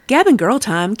Gab and Girl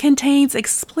Time contains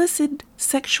explicit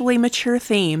sexually mature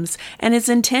themes and is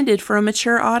intended for a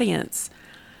mature audience.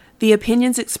 The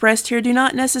opinions expressed here do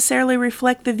not necessarily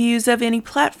reflect the views of any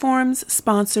platforms,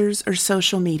 sponsors, or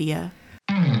social media.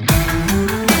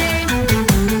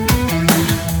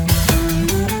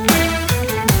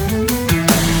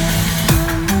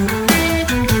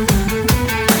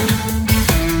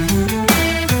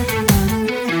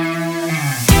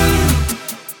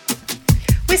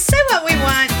 We say what we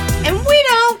want, and we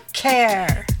don't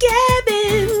care.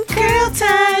 Gabbin' Girl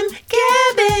Time,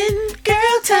 Gabbin'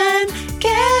 Girl Time,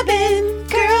 Gabbin'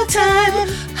 Girl Time,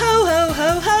 ho ho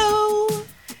ho ho.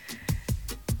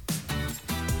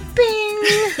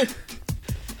 Bing.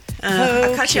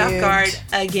 I caught you off cute. guard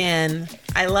again.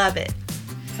 I love it.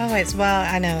 Always. Well,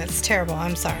 I know it's terrible.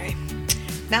 I'm sorry.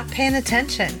 Not paying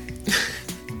attention.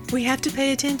 We have to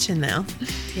pay attention now.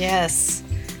 Yes.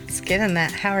 Let's get in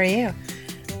that. How are you?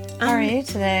 How are you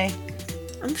today?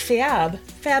 I'm fab.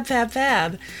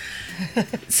 Fab.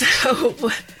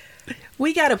 So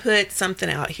we got to put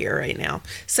something out here right now.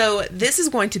 So this is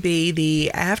going to be the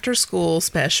after school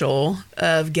special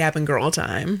of Gab and Girl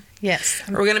Time. Yes.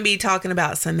 We're going to be talking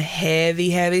about some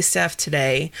heavy stuff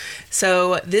today.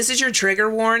 So this is your trigger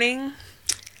warning.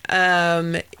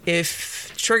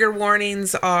 If trigger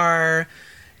warnings are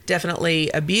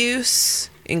definitely abuse,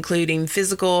 including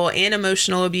physical and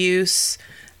emotional abuse,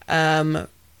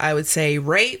 I would say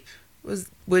rape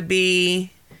would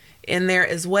be in there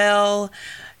as well.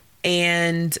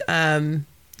 And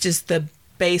just the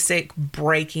basic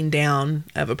breaking down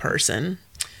of a person.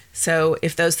 So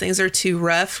if those things are too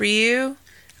rough for you,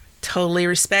 totally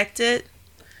respect it.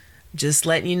 Just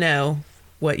letting you know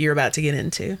what you're about to get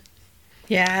into.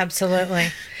 Yeah, absolutely.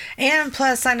 And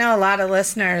plus, I know a lot of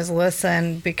listeners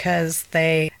listen because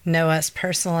they know us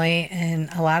personally, and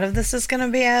a lot of this is going to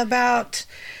be about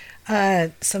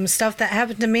some stuff that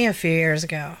happened to me a few years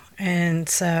ago. And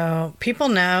so people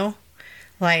know,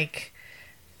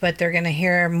 but they're going to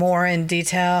hear more in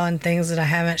detail and things that I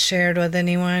haven't shared with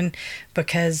anyone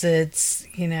because it's,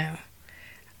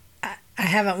 I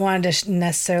haven't wanted to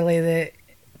necessarily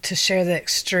to share the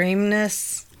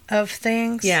extremeness of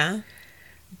things. Yeah.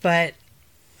 But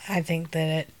I think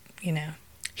that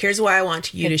Here's why I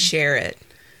want you to share it.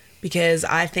 Because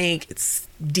I think it's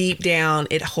deep down,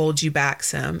 it holds you back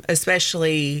some,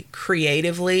 especially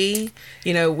creatively,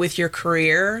 with your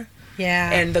career.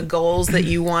 Yeah. And the goals that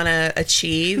you want to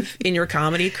achieve in your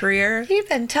comedy career. You've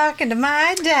been talking to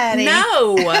my daddy.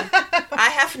 No, I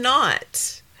have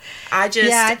not. I think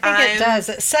it does.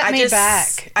 It set me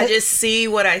back. I just see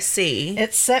what I see.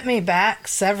 It set me back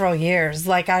several years.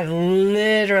 I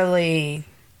literally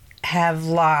have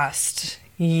lost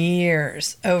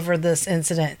years over this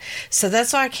incident. So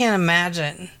that's why I can't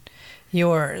imagine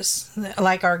yours.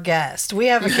 Like our guest. We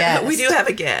have a guest. We do have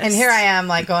a guest. And here I am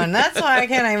going, that's why I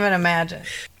can't even imagine.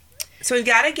 So we've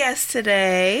got a guest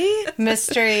today.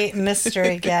 Mystery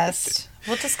guest.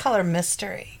 We'll just call her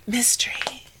Mystery.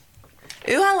 Mystery.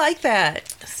 Ooh, I like that.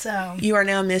 So you are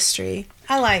now Mystery.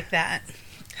 I like that.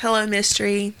 Hello,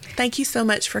 Mystery. Thank you so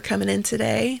much for coming in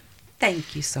today.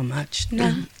 Thank you so much.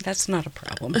 No, that's not a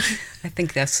problem. I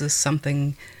think this is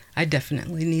something I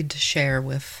definitely need to share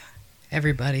with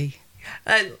everybody.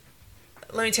 Let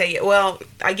me tell you. Well,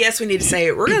 I guess we need to say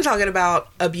it. We're going to talk about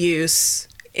abuse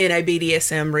in a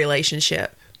BDSM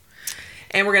relationship.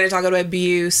 And we're going to talk about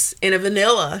abuse in a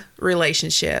vanilla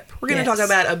relationship. We're going to talk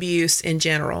about abuse in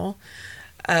general.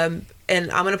 And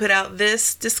I'm going to put out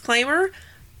this disclaimer.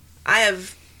 I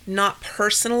have not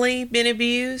personally been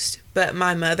abused, but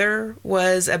my mother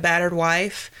was a battered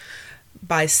wife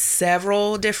by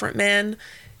several different men.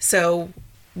 So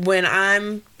when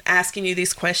I'm asking you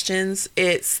these questions,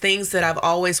 it's things that I've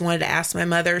always wanted to ask my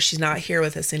mother. She's not here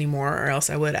with us anymore, or else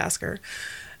I would ask her.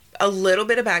 A little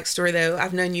bit of backstory, though.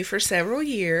 I've known you for several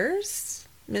years,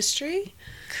 Mystery.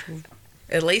 Cool.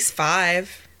 At least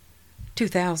 5.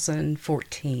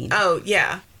 2014. Oh,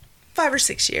 yeah. 5 or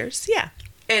 6 years, yeah.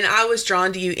 And I was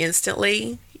drawn to you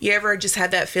instantly. You ever just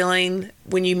had that feeling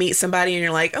when you meet somebody and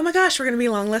you're like, oh my gosh, we're going to be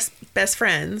long best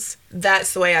friends?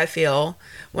 That's the way I feel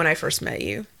when I first met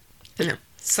you. Yeah.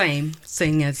 Same,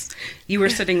 seeing as you were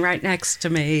sitting right next to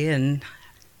me, and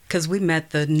because we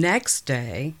met the next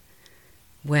day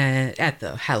at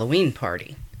the Halloween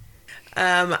party.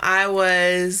 I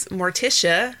was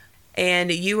Morticia,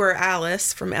 and you were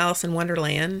Alice from Alice in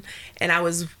Wonderland, and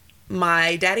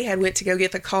my daddy had went to go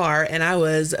get the car, and I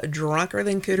was drunker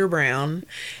than Cooter Brown,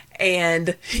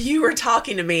 and you were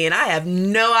talking to me, and I have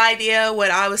no idea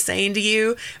what I was saying to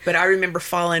you, but I remember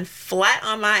falling flat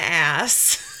on my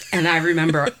ass. And I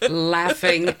remember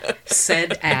laughing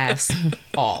said ass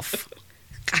off.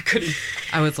 I couldn't.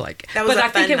 I was like, That was but a I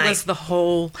think fun it was night. the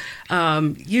whole,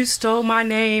 you stole my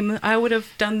name. I would have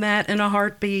done that in a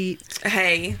heartbeat.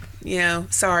 Hey,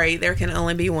 sorry, there can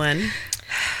only be one.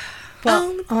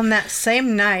 Well, on that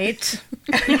same night,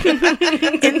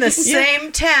 in the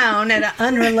same town at an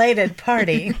unrelated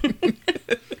party,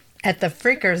 at the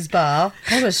Freakers Ball,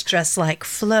 I was dressed like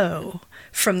Flo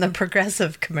from the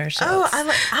Progressive commercials. Oh,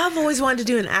 I've always wanted to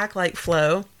do an act like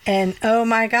Flo. And oh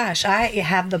my gosh, I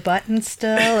have the button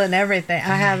still and everything.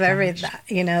 I have everything.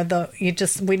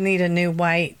 We need a new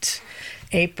white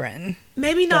apron.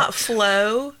 Maybe not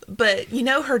Flo, but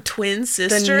her twin The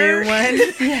sister. new one.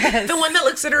 Yes. The one that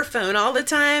looks at her phone all the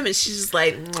time, and she's just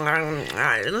like,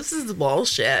 "This is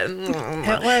bullshit."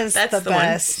 It was That's the the one.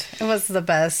 best. It was the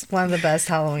best. One of the best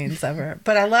Halloweens ever.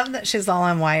 But I love that she's all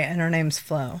in white and her name's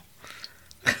Flo.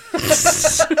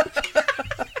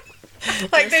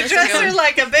 Like they dress her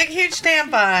like a big, huge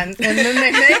tampon, and then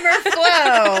they name her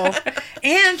Flo,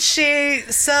 and she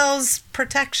sells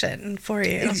protection for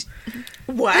you.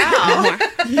 Wow,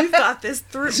 you thought this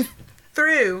through. So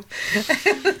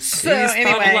She's thought a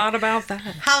anyway, lot about that.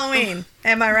 Halloween.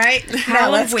 Am I right? Now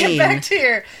let's get Halloween. back to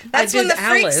here. That's I when the did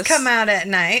freaks Alice. come out at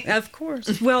night. Of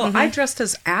course. Well, I dressed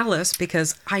as Alice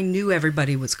because I knew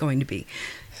everybody was going to be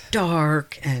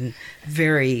dark and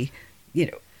very,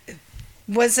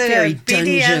 Was it Very a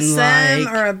BDSM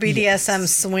dungeon-like. or a BDSM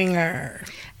swinger?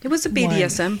 it was a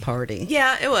BDSM party.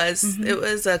 Yeah, it was. It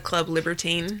was a Club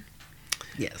Libertine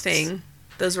Yes. thing.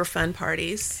 Those were fun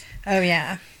parties. Oh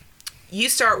yeah. You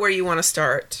start where you want to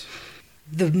start.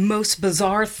 The most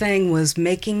bizarre thing was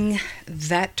making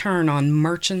that turn on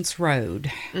Merchants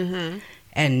Road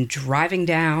and driving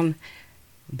down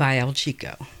by El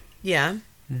Chico. Yeah.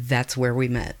 That's where we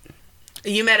met.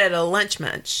 You met at a lunch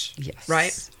munch. Yes.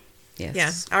 Right? Yes.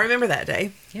 Yeah. I remember that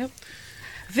day. Yep.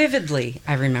 Vividly,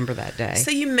 I remember that day.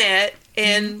 So you met,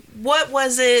 and what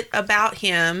was it about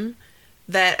him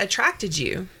that attracted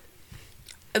you?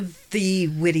 The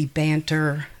witty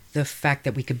banter, the fact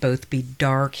that we could both be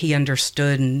dark, he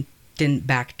understood and didn't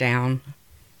back down.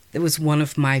 It was one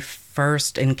of my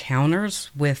first encounters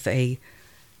with a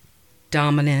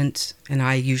dominant, and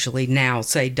I usually now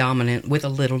say dominant with a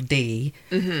little d,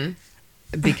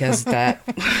 because that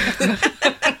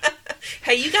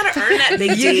Hey, you got to earn that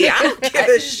big D. I don't give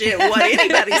a shit what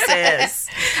anybody says.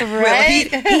 well, he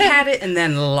had it and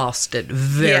then lost it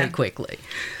very Yeah. quickly.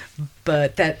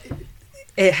 But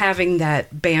having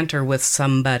that banter with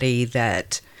somebody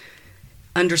that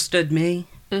understood me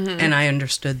and I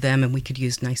understood them, and we could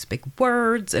use nice big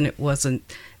words, and it wasn't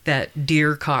that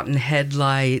deer caught in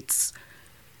headlights.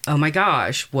 Oh my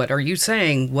gosh, what are you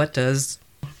saying? What does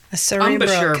A cerebral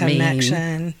embouchure mean?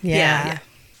 connection. Yeah.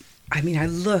 I mean, I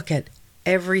look at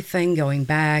everything going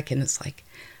back, and it's like,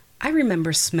 I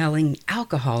remember smelling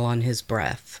alcohol on his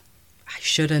breath. I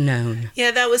should have known.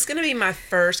 Yeah, that was going to be my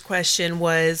first question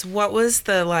was what was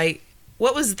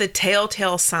the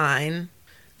telltale sign?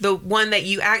 The one that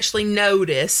you actually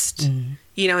noticed,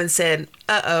 and said,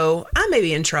 "Uh-oh, I may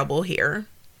be in trouble here."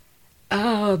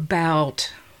 And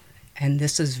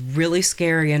this is really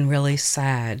scary and really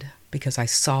sad because I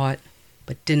saw it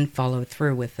but didn't follow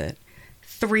through with it.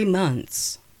 3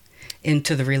 months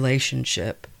into the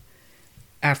relationship,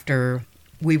 after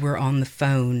we were on the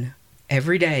phone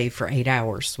every day for 8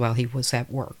 hours while he was at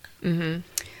work.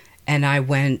 And I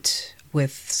went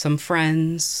with some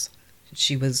friends.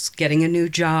 She was getting a new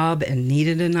job and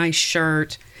needed a nice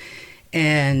shirt.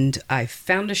 And I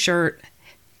found a shirt.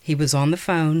 He was on the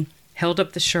phone, held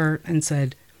up the shirt and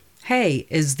said, "Hey,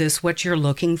 is this what you're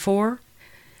looking for?"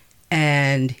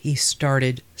 And he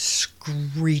started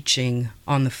screeching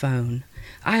on the phone.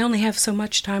 "I only have so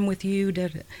much time with you."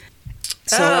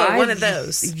 Oh, one of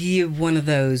those. One of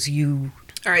those. You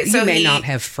All right, you so may not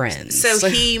have friends. So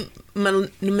he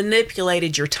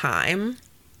manipulated your time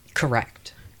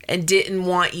Correct. and didn't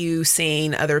want you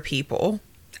seeing other people.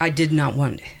 He did not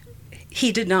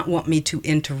want me to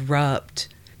interrupt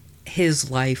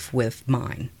his life with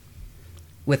mine,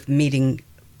 with meeting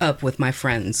up with my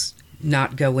friends,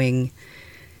 not going,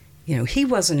 he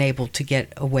wasn't able to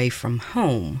get away from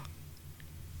home,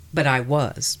 but I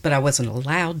wasn't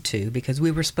allowed to because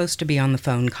we were supposed to be on the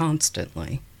phone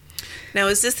constantly. Now,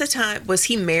 is this the time, was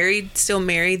he still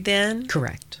married then?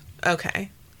 Correct. Okay.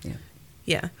 Yeah.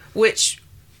 Yeah. Which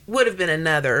would have been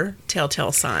another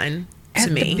telltale sign to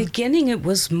At me. the beginning, it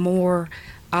was more,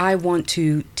 I want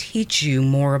to teach you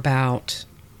more about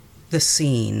the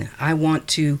scene. I want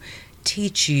to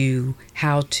teach you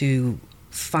how to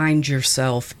find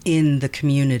yourself in the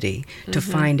community, to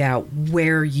find out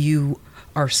where you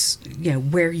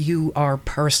where you are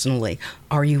personally.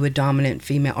 Are you a dominant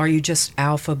female? Are you just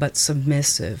alpha but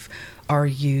submissive? Are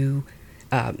you,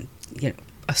 a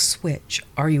switch?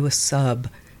 Are you a sub?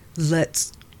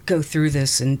 Let's go through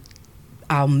this and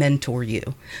I'll mentor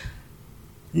you.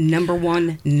 Number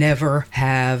one, never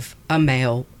have a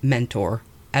male mentor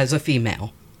as a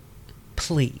female.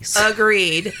 Please.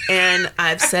 Agreed. And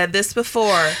I've said this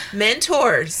before.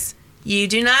 Mentors, you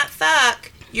do not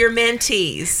fuck your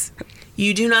mentees.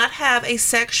 You do not have a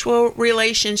sexual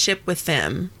relationship with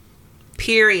them.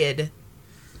 Period.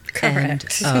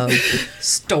 Correct. End of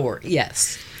story.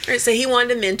 Yes. All right, so he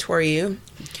wanted to mentor you.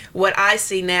 What I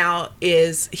see now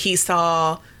is he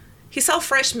saw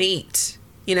fresh meat.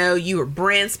 You were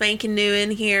brand spanking new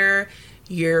in here.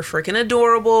 You're freaking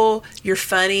adorable. You're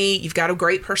funny. You've got a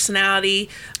great personality.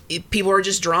 People are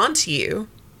just drawn to you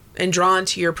and drawn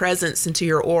to your presence and to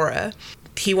your aura.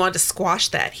 He wanted to squash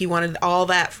that. He wanted all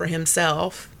that for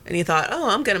himself. And he thought,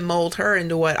 oh, I'm going to mold her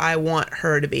into what I want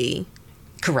her to be.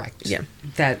 Correct. Yeah.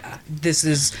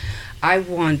 I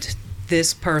want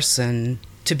this person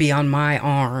to be on my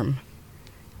arm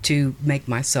to make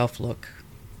myself look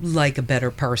like a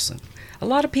better person. A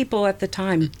lot of people at the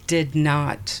time did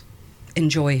not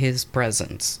enjoy his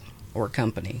presence or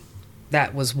company.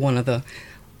 That was one of the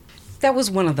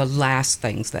last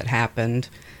things that happened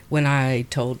when I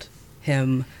told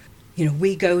him,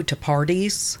 we go to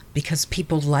parties because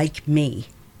people like me.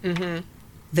 Mm-hmm.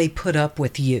 They put up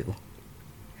with you.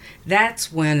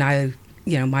 That's when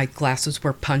my glasses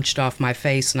were punched off my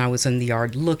face and I was in the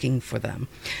yard looking for them.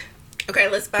 Okay,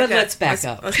 let's back up. Let's back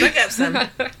up. Let's back up some.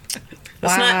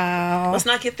 Wow. Let's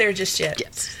not get there just yet.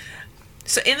 Yes.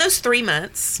 So in those 3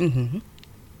 months, Mm-hmm.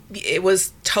 it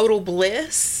was total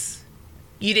bliss.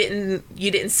 You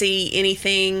didn't see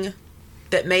anything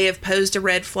that may have posed a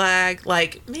red flag.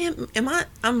 Like, man,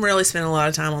 I'm really spending a lot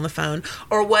of time on the phone.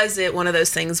 Or was it one of those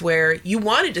things where you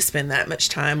wanted to spend that much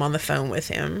time on the phone with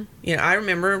him? I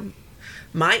remember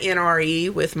my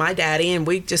NRE with my daddy, and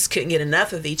we just couldn't get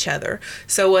enough of each other.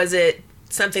 So was it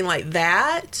something like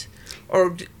that?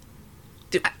 Or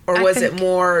was it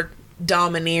more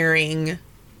domineering?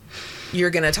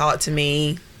 You're going to talk to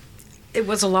me. It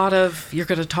was a lot of, you're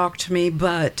going to talk to me,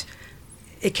 but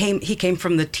he came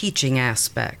from the teaching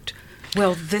aspect.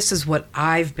 Well, this is what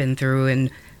I've been through in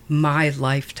my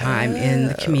lifetime in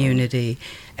the community.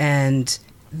 And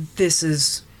this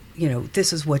is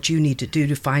what you need to do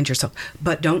to find yourself.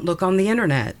 But don't look on the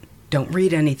internet. Don't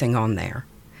read anything on there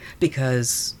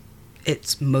because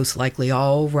it's most likely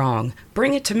all wrong.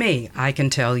 Bring it to me. I can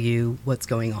tell you what's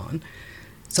going on.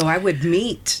 So I would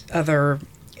meet other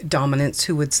dominants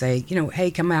who would say, hey,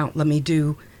 come out, let me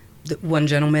do. One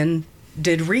gentleman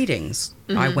did readings.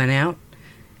 Mm-hmm. I went out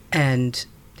and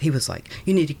he was like,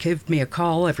 you need to give me a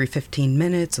call every 15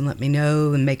 minutes and let me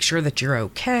know and make sure that you're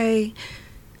okay.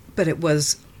 But it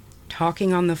was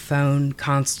talking on the phone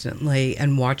constantly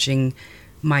and watching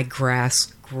my grass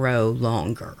grow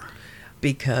longer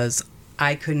because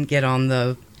I couldn't get on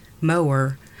the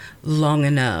mower long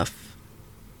enough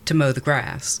to mow the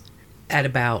grass. At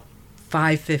about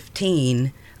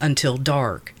 5:15 until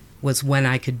dark was when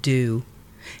I could do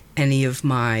any of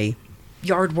my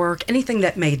yard work, anything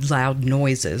that made loud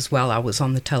noises while I was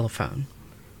on the telephone.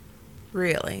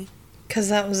 Really? Because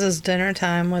that was his dinner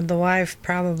time with the wife,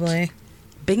 probably.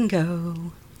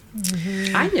 Bingo.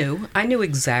 Mm-hmm. I knew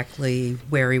exactly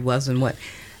where he was and what,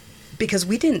 because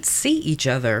we didn't see each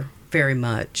other very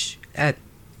much at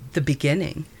the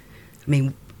beginning. I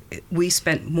mean, we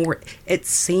spent more, it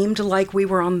seemed like we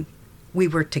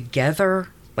were together,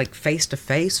 like face to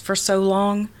face for so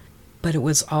long, but it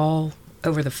was all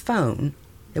over the phone.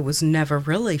 It was never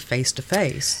really face to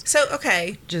face. So,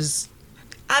 okay. Just,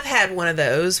 I've had one of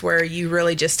those where you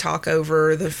really just talk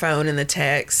over the phone and the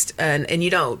text and you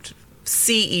don't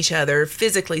see each other,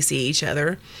 physically see each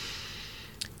other.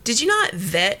 Did you not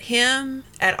vet him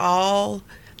at all?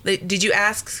 Did you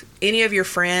ask any of your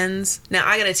friends? Now,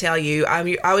 I got to tell you,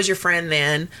 I was your friend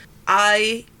then.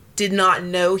 I did not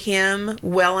know him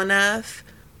well enough.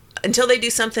 Until they do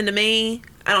something to me,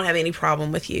 I don't have any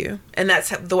problem with you. And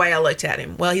that's the way I looked at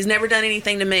him. Well, he's never done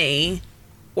anything to me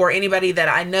or anybody that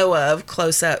I know of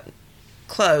close,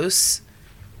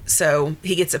 so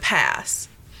he gets a pass.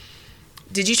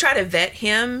 Did you try to vet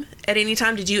him at any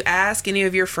time? Did you ask any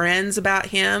of your friends about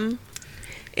him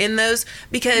in those?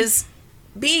 Because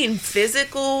being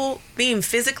physically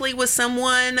with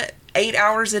someone 8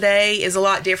 hours a day is a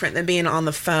lot different than being on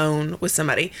the phone with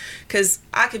somebody. Because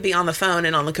I could be on the phone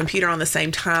and on the computer on the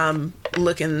same time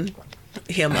looking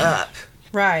him up.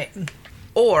 Right.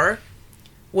 Or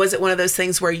Was it one of those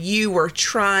things where you were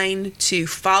trying to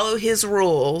follow his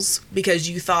rules because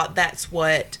you thought that's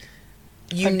what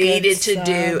you needed to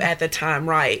do at the time,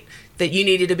 right? That you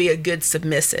needed to be a good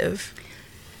submissive?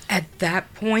 At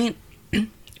that point,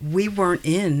 we weren't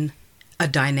in a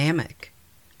dynamic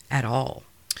at all.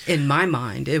 In my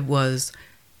mind, it was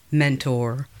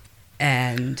mentor,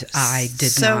 and I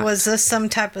did not. So was this some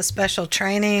type of special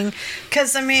training?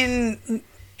 Because, I mean,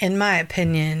 in my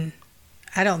opinion,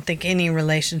 I don't think any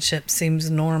relationship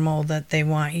seems normal that they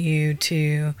want you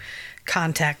to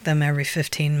contact them every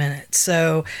 15 minutes.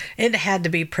 So it had to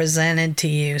be presented to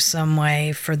you some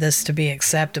way for this to be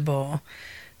acceptable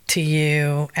to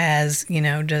you as, you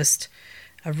know, just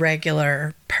a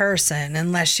regular person,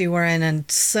 unless you were in a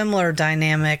similar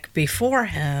dynamic before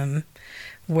him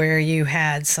where you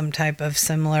had some type of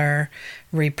similar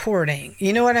reporting.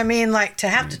 You know what I mean? Like to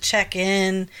have to check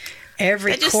in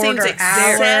every quarter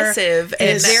hour. Excessive.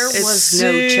 And there was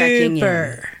no checking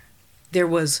in. There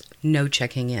was no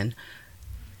checking in.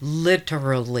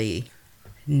 Literally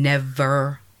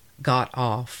never got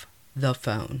off the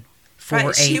phone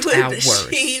for 8 hours.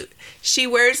 She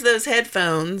wears those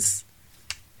headphones.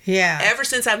 Yeah. Ever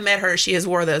since I've met her, she has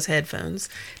wore those headphones.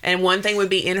 And one thing would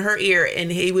be in her ear,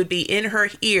 and he would be in her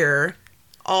ear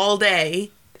all day.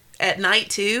 At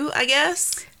night, too, I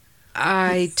guess?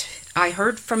 I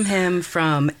heard from him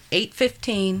from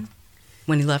 8:15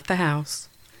 when he left the house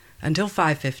until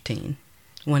 5:15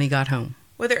 when he got home.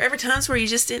 Were there ever times where you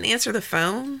just didn't answer the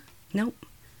phone? Nope.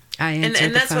 I answered the phone.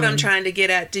 And that's what I'm trying to get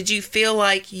at. Did you feel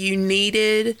like you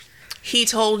needed... He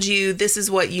told you, this is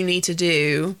what you need to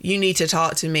do. You need to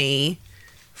talk to me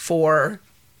for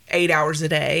 8 hours a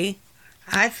day.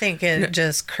 I think it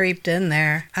just creeped in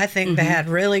there. I think they had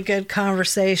really good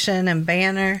conversation and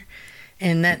banter,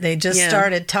 and that they just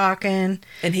started talking.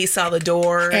 And he saw the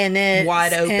door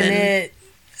wide open.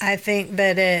 I think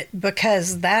that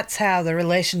because that's how the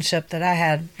relationship that I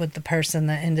had with the person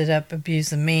that ended up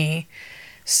abusing me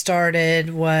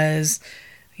started was,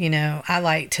 you know, I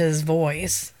liked his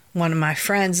voice. One of my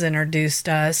friends introduced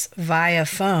us via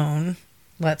phone.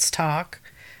 Let's talk.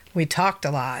 We talked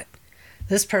a lot.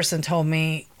 This person told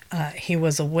me he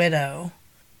was a widow.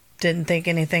 Didn't think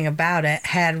anything about it.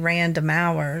 Had random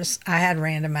hours. I had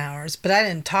random hours. But I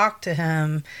didn't talk to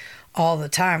him all the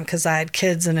time because I had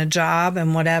kids and a job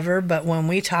and whatever. But when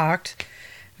we talked,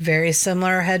 very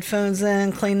similar, headphones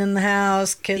in, cleaning the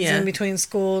house, kids in between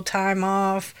school, time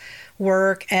off,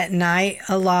 work at night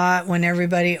a lot when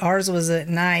ours was at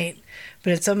night.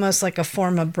 But it's almost like a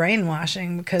form of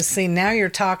brainwashing because, see, now you're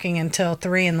talking until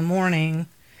 3 a.m,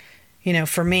 you know,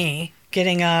 for me,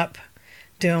 getting up,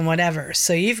 doing whatever.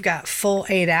 So you've got full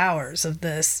 8 hours of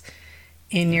this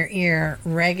in your ear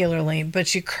regularly,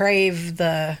 but you crave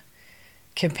the,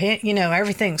 you know,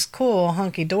 everything's cool,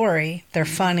 hunky-dory. They're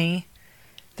funny.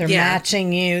 They're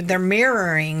matching you. They're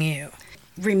mirroring you.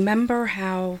 Remember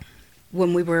how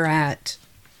when we were at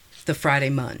the Friday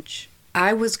Munch,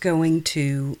 I was going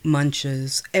to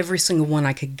Munches, every single one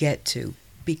I could get to,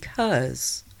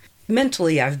 because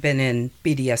mentally I've been in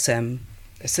BDSM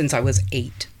since I was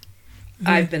 8.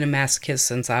 I've been a masochist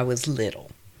since I was little.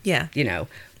 Yeah. You know,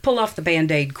 pull off the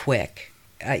Band-Aid quick.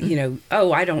 You know,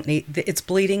 oh, I don't need, it's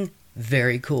bleeding.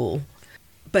 Very cool.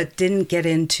 But didn't get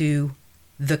into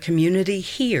the community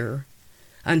here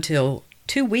until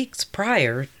 2 weeks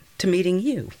prior to meeting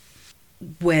you.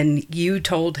 When you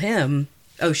told him,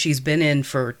 oh, she's been in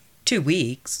for 2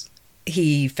 weeks,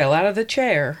 he fell out of the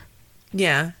chair.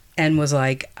 Yeah. And was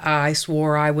like, I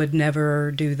swore I would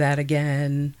never do that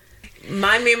again.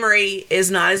 My memory is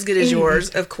not as good as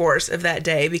yours, of course, of that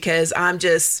day, because I'm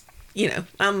just, you know,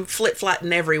 I'm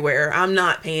flip-flopping everywhere. I'm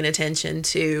not paying attention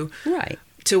to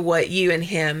what you and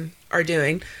him are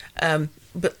doing.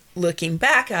 But looking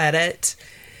back at it,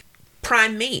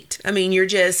 prime meat. I mean,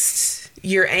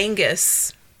 you're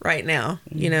Angus right now.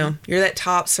 You know, you're that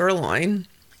top sirloin,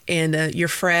 and you're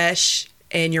fresh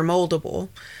and you're moldable.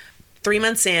 3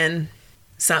 months in,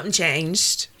 something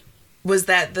changed. Was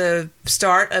that the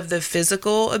start of the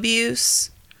physical abuse?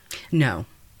 No,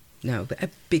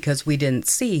 because we didn't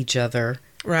see each other.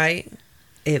 Right.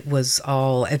 It was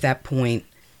all, at that point,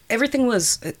 everything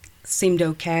seemed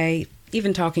okay.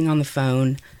 Even talking on the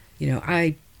phone, you know,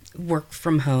 I worked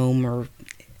from home,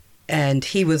 and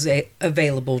he was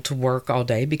available to work all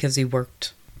day because he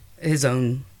worked his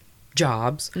own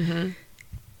jobs. Mm-hmm.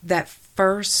 That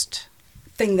first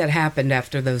thing that happened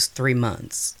after those 3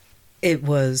 months, it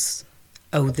was,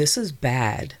 oh, this is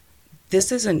bad.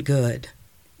 This isn't good.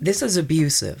 This is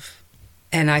abusive.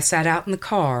 And I sat out in the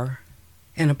car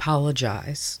and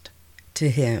apologized to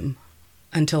him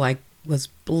until I was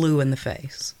blue in the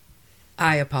face.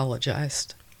 I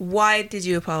apologized. Why did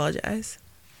you apologize?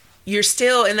 You're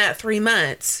still in that 3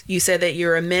 months. You said that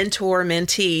you're a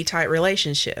mentor-mentee type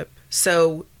relationship.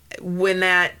 So when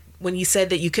you said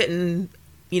that you couldn't,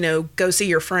 go see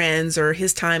your friends or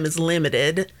his time is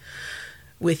limited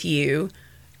with you,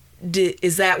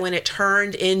 is that when it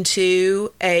turned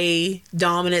into a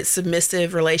dominant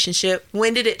submissive relationship?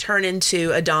 When did it turn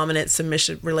into a dominant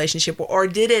submissive relationship, or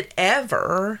did it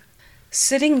ever?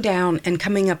 Sitting down and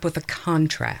coming up with a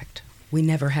contract. We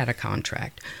never had a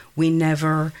contract. We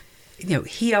never,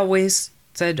 he always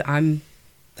said, I'm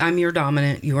your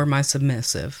dominant, you're my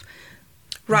submissive.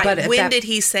 Right. But when did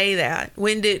he say that?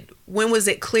 When was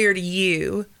it clear to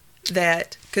you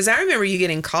that, because I remember you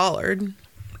getting collared.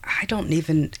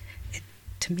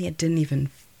 To me, it didn't even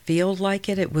feel like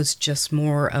it. It was just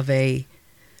more of a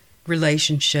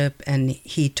relationship, and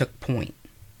he took point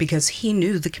because he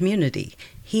knew the community.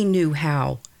 He knew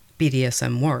how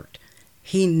BDSM worked.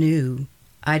 He knew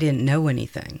I didn't know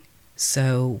anything.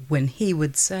 So when he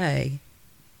would say,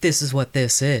 this is what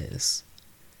this is,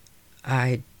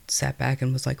 I sat back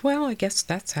and was like, well, I guess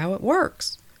that's how it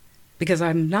works. Because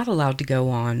I'm not allowed to go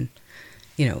on,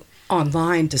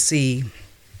 online to see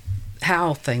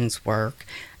how things work.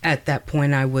 At that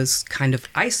point, I was kind of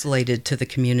isolated to the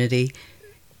community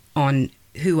on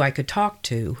who I could talk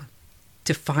to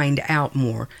find out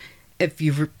more. If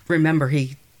you remember,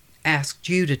 he asked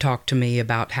you to talk to me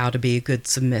about how to be a good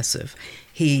submissive.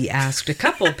 He asked a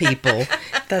couple people.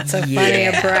 That's so funny,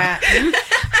 a brat.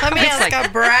 Let me ask a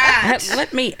brat.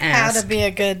 Let me ask. How to be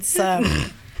a good sub.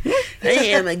 I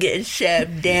am a good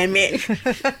sub, damn it.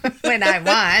 When I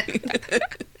want.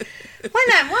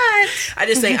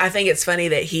 I think it's funny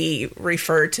that he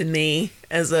referred to me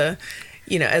as a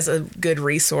good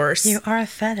resource. You are a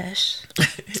fetish.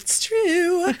 It's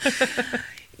true.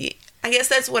 I guess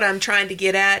that's what I'm trying to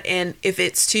get at. And if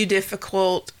it's too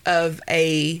difficult of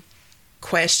a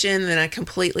question, then I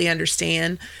completely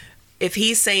understand. If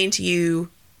he's saying to you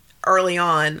early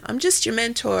on, I'm just your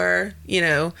mentor,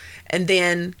 and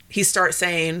then he starts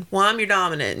saying, well, I'm your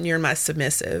dominant and you're my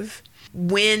submissive.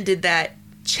 When did that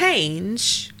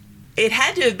change? It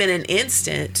had to have been an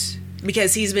instant,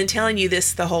 because he's been telling you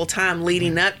this the whole time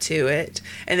leading up to it.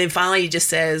 And then finally he just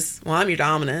says, well, I'm your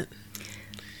dominant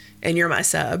and you're my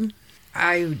sub.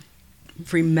 I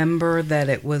remember that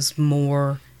it was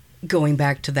more going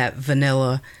back to that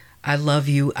vanilla, I love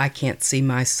you, I can't see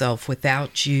myself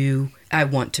without you, I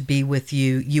want to be with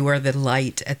you, you are the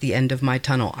light at the end of my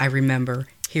tunnel. I remember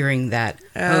hearing that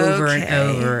over and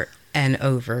over and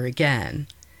over again,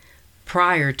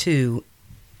 prior to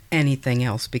anything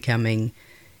else becoming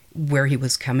where he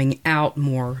was coming out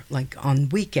more like on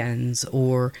weekends,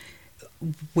 or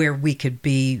where we could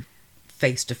be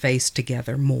face to face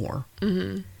together more.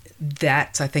 Mm-hmm.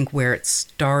 That's, I think, where it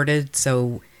started.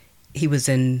 So he was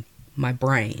in my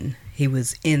brain. He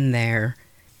was in there.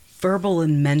 Verbal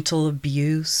and mental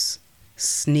abuse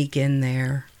sneak in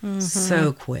there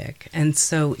so quick and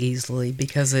so easily,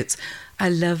 because it's, I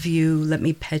love you, let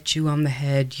me pet you on the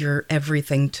head, you're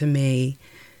everything to me,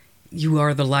 you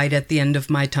are the light at the end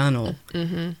of my tunnel.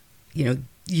 Mm-hmm.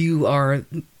 You are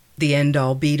the end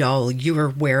all, be all, you are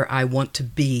where I want to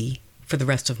be for the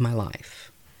rest of my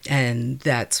life. And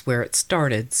that's where it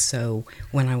started. So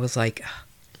when I was like,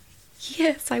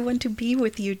 yes, I want to be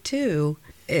with you too,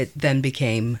 it then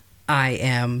became, I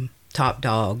am top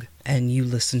dog and you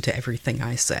listen to everything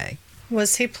I say.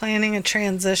 Was he planning a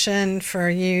transition for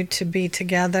you to be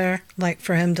together, like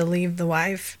for him to leave the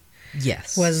wife?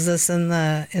 Yes. Was this in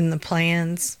the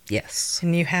plans? Yes.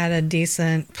 And you had a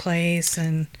decent place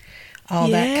and all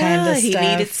that kind of stuff. He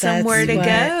needed somewhere to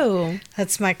go.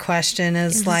 That's my question,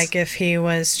 is like if he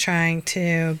was trying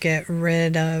to get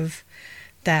rid of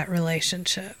that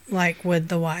relationship, like with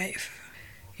the wife,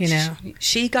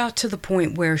 She got to the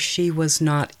point where she was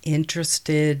not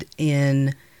interested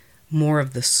in more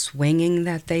of the swinging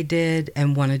that they did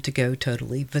and wanted to go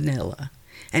totally vanilla.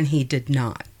 And he did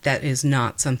not. That is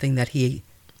not something that he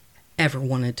ever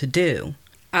wanted to do.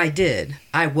 I did.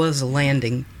 I was a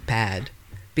landing pad,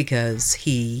 because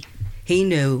he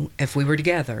knew if we were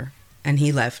together and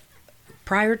he left.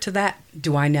 Prior to that,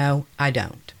 do I know? I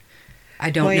don't. I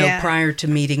don't know prior to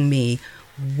meeting me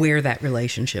where that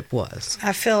relationship was.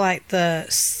 I feel like the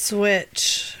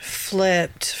switch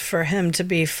flipped for him to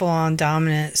be full-on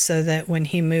dominant, so that when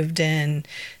he moved in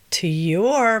to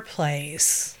your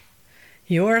place,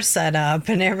 your setup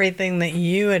and everything that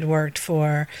you had worked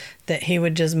for, that he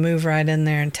would just move right in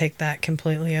there and take that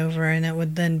completely over, and it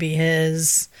would then be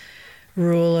his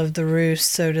rule of the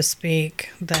roost, so to speak.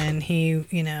 Then he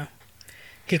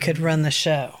could run the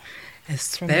show.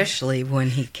 Especially when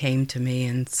he came to me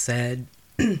and said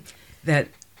that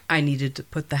I needed to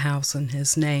put the house in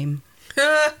his name.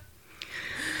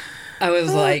 I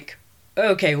was like,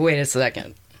 okay, wait a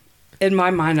second. In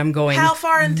my mind, I'm going, How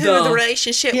far into the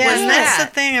relationship Yeah, was that's that?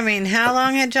 the thing. I mean, how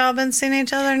long had y'all been seeing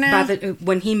each other now?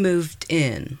 when he moved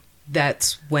in,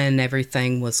 that's when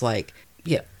everything was like,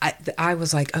 yeah, I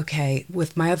was like, okay,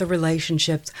 with my other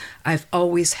relationships, I've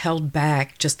always held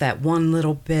back just that one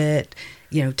little bit,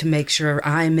 to make sure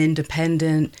I'm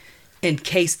independent in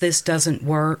case this doesn't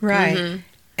work. Right. Mm-hmm.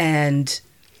 And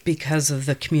because of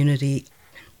the community,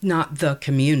 not the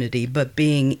community, but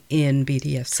being in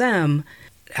BDSM,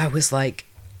 I was like,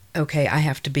 okay, I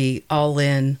have to be all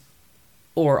in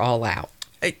or all out.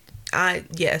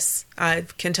 Yes, I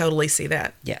can totally see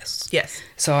that. Yes. Yes.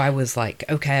 So I was like,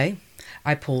 okay.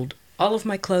 I pulled all of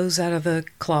my clothes out of the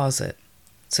closet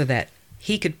so that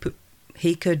he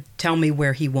could tell me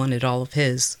where he wanted all of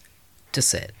his to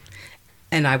sit.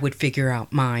 And I would figure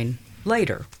out mine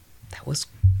later. That was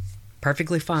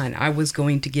perfectly fine. I was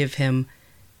going to give him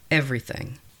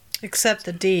everything. Except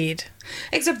the deed.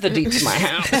 Except the deed to my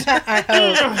house. I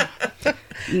hope.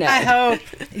 No. I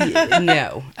hope.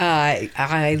 No.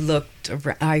 I looked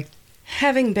around.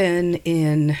 Having been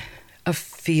in a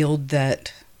field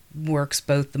that works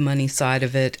both the money side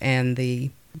of it and the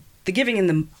giving and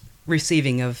the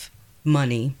receiving of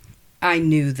money, I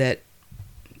knew that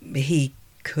he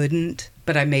couldn't,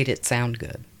 but I made it sound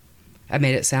good. I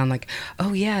made it sound like,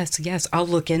 oh, yes, I'll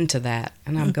look into that.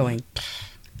 And I'm going,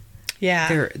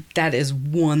 Yeah. that is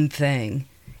one thing.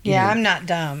 Yeah, I'm not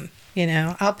dumb.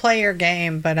 I'll play your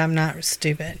game, but I'm not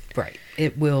stupid. Right.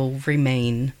 It will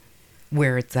remain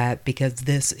where it's at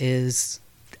because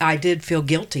I did feel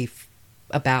guilty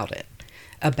about it,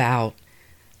 about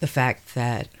the fact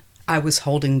that I was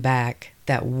holding back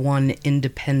that one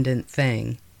independent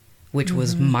thing, which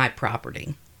was my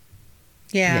property.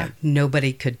 Yeah.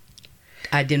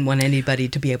 I didn't want anybody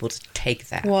to be able to take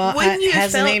that. Well, Wouldn't you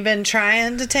hasn't he felt- been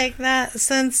trying to take that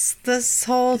since this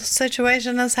whole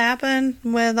situation has happened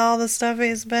with all the stuff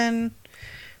he's been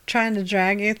trying to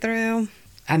drag you through?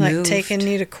 I like moved. taking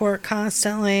you to court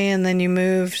constantly, and then you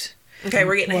moved. Okay,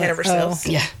 we're getting ahead of What? ourselves.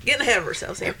 Yeah. Getting ahead of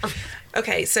ourselves here.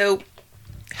 Okay, so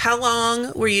how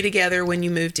long were you together when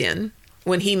you moved in?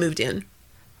 When he moved in?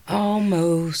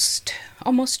 Almost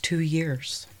 2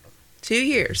 years. 2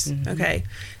 years. Mm-hmm. Okay.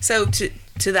 So to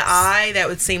the eye, that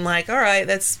would seem like, all right,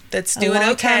 that's doing a long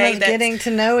okay. time of That's- getting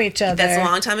to know each other. That's a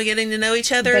long time of getting to know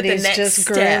each other. But the he's next just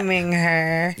step. grooming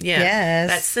her. Yeah. Yes.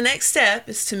 That's the next step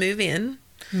is to move in.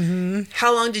 Mm-hmm.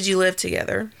 How long did you live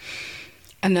together?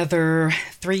 Another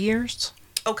 3 years.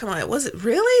 Oh, come on. Was it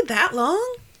really that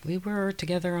long? We were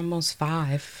together almost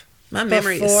 5. My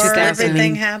memory is before 2000.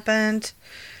 everything happened.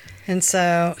 And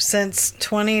so since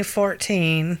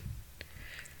 2014.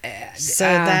 So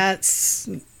that's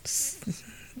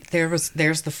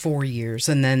There's the 4 years,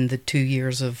 and then the 2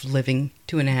 years of living,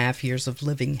 2.5 years of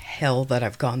living hell that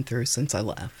I've gone through since I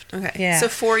left. okay. Yeah. So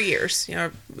 4 years,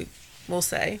 we'll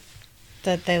say.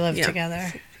 that they lived Yeah.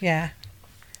 together. Yeah.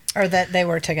 Or that they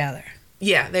were together.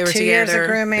 Yeah, they were 2 together. years of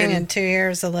grooming and 2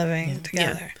 years of living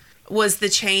together. Was the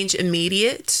change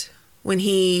immediate when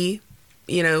he,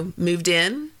 moved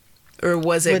in, or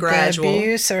was it With gradual? the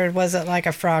abuse, or was it like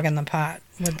a frog in the pot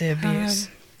with the abuse?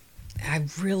 I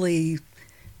really,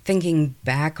 thinking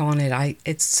back on it,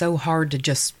 it's so hard to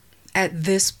just, at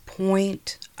this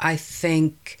point, I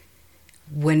think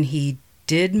when he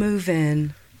did move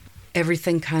in,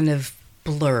 everything kind of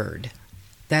blurred.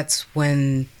 That's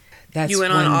when You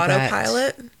went on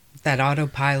autopilot? That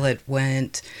autopilot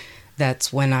went.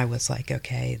 That's when I was like,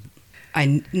 okay,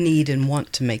 I need and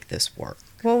want to make this work.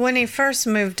 Well, when he first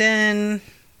moved in,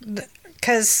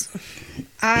 because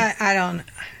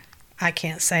I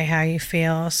can't say how you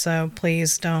feel, so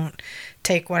please don't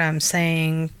take what I'm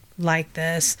saying like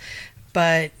this.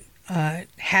 But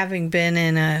having been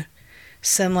in a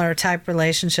similar type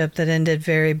relationship that ended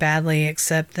very badly,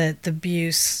 except that the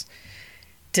abuse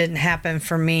didn't happen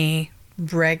for me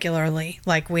regularly.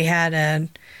 Like we had a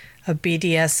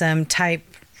BDSM type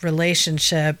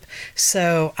relationship,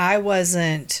 so I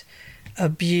wasn't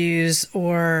abused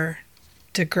or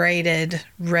degraded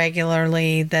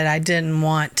regularly that I didn't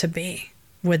want to be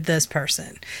with this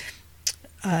person.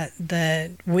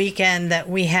 The weekend that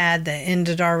we had that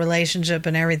ended our relationship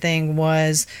and everything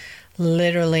was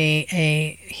literally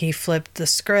he flipped the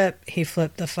script, he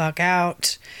flipped the fuck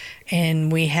out,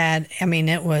 and we had,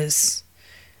 it was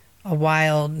a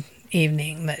wild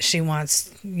evening that she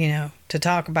wants, to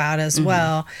talk about as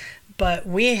well. But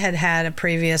we had a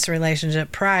previous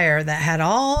relationship prior that had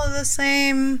all of the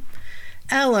same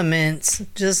elements,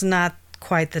 just not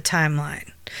quite the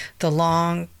timeline. the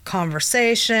long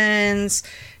conversations,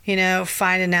 you know,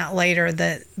 finding out later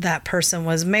that that person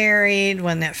was married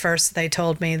when at first they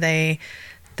told me the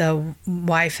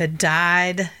wife had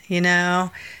died, you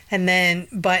know, and then,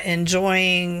 but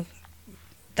enjoying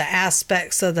the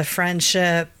aspects of the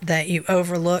friendship that you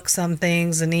overlook some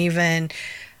things, and even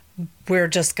we're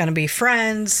just going to be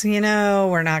friends, you know,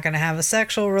 we're not going to have a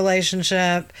sexual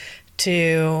relationship,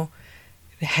 to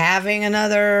having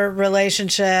another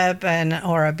relationship and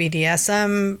or a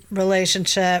BDSM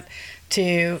relationship,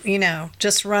 to, you know,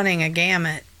 just running a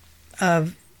gamut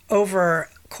of over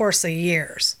course of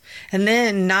years, and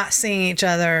then not seeing each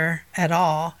other at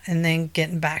all, and then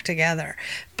getting back together.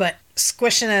 But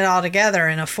squishing it all together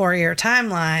in a 4-year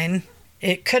timeline,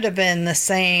 it could have been the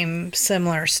same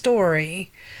similar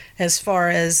story as far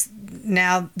as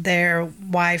now their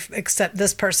wife, except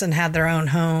this person had their own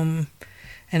home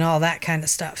and all that kind of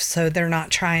stuff. So they're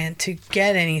not trying to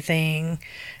get anything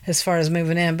as far as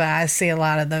moving in, but I see a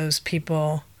lot of those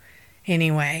people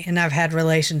anyway. And I've had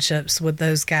relationships with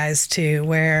those guys too,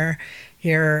 where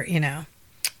you're, you know,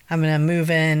 I'm going to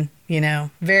move in, you know,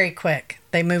 very quick.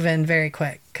 They move in very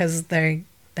quick because they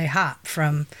hop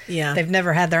from, they've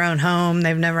never had their own home.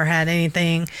 They've never had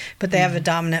anything, but they have a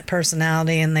dominant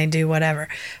personality and they do whatever.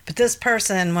 But this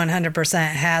person 100%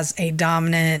 has a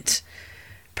dominant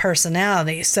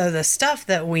personality. So the stuff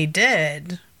that we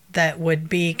did that would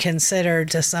be considered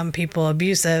to some people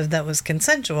abusive, that was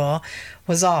consensual,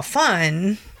 was all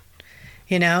fun,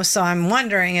 you know? So I'm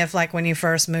wondering if, like, when you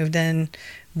first moved in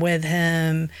with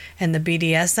him and the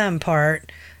BDSM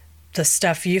part, the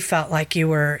stuff you felt like you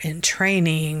were in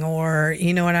training, or,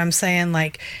 you know what I'm saying?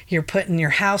 Like, you're putting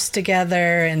your house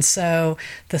together, and so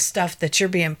the stuff that you're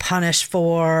being punished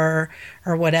for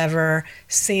or whatever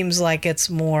seems like it's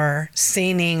more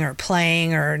scening or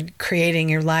playing or creating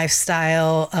your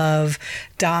lifestyle of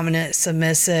dominant,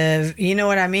 submissive. You know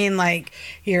what I mean? Like,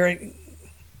 you're...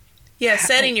 Yeah,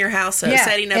 setting your house up,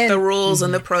 setting up the rules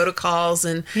and the protocols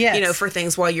and, you know, for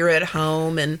things while you're at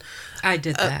home. And I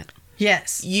did that.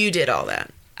 Yes. You did all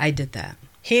that. I did that.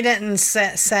 He didn't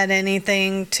set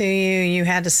anything to you. You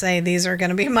had to say, these are going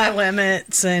to be my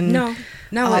limits, and no,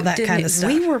 all that kind of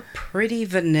stuff. We were pretty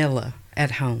vanilla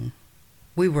at home.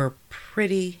 We were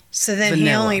pretty So then vanilla.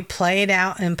 he only played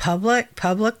out in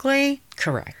publicly?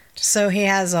 Correct. So he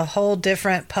has a whole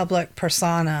different public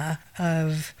persona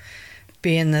of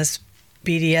being this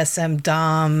BDSM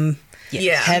dom,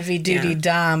 heavy duty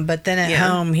dom, but then at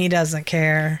home he doesn't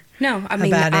care. No, I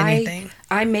mean, about anything.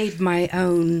 I made my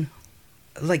own,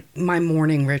 like, my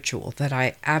morning ritual that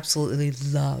I absolutely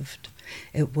loved.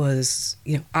 It was,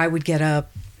 you know, I would get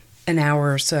up an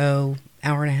hour or so,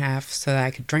 hour and a half, so that I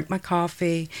could drink my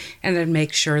coffee, and then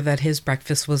make sure that his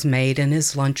breakfast was made and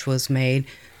his lunch was made,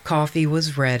 coffee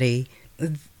was ready,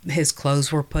 his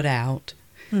clothes were put out,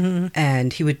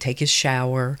 and he would take his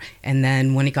shower, and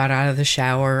then when he got out of the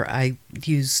shower, I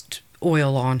used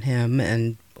oil on him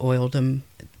and oiled him,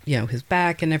 you know, his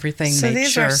back and everything. So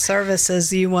these are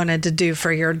services you wanted to do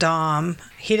for your dom.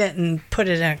 He didn't put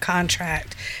it in a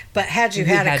contract, but had you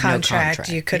had a contract,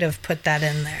 you could have put that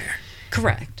in there.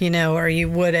 Correct. You know, or you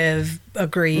would have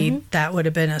agreed that would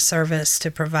have been a service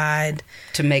to provide.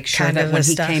 To make sure that when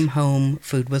he came home,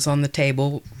 food was on the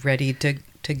table, ready to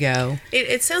go.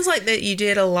 It sounds like that you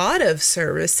did a lot of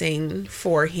servicing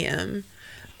for him.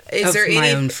 Of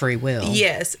my own free will.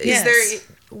 Yes. Is there?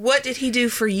 What did he do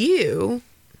for you?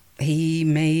 He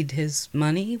made his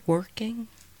money working.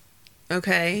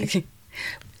 Okay.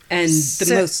 And the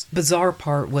most bizarre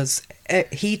part was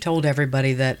he told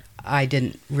everybody that I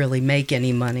didn't really make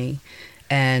any money,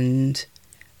 and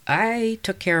I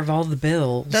took care of all the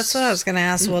bills. That's what I was going to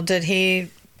ask. Well, did he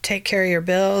take care of your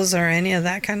bills or any of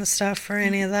that kind of stuff or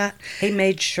any of that? He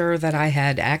made sure that I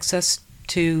had access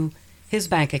to his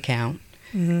bank account,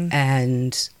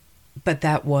 but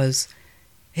that was,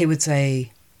 he would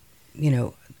say, you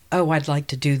know, oh, I'd like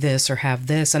to do this or have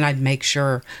this, and I'd make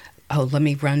sure, oh, let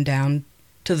me run down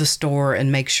to the store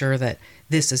and make sure that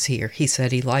this is here. He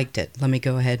said he liked it. Let me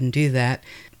go ahead and do that.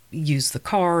 Use the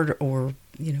card or,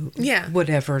 you know,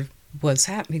 whatever was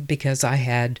happening, because I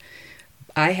had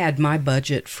my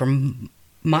budget from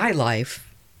my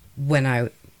life when I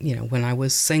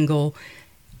was single.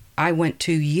 I went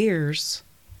 2 years.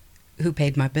 Who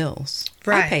paid my bills?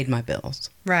 Right. I paid my bills.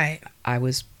 Right. I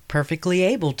was perfectly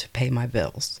able to pay my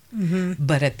bills.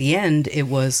 But at the end, it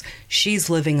was, she's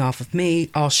living off of me.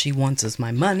 All she wants is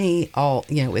my money. I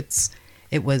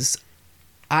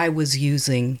was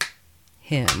using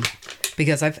him,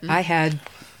 because I had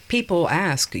people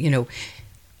ask, you know,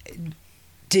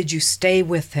 did you stay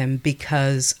with him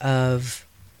because of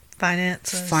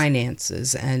finances?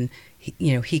 Finances, and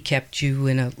he kept you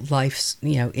in a life,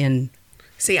 in.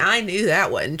 See, I knew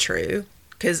that wasn't true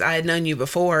because I had known you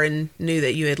before and knew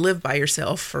that you had lived by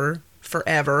yourself for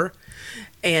forever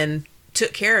and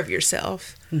took care of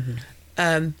yourself.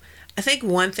 I think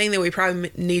one thing that we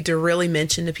probably need to really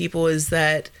mention to people is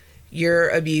that your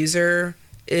abuser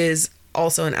is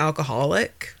also an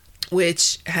alcoholic,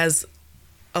 which has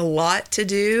a lot to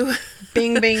do.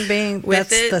 Bing, bing, bing. With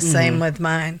That's it. the same with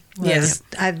mine.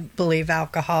 I believe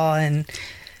alcohol and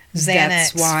Xanax,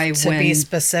 That's why to be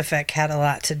specific, had a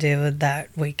lot to do with that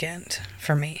weekend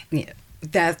for me. Yeah,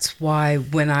 that's why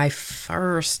when I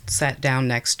first sat down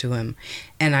next to him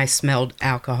and I smelled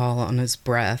alcohol on his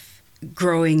breath,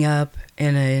 growing up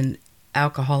in an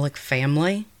alcoholic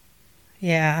family,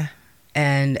 Yeah.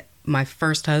 and my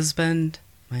first husband,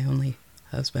 my only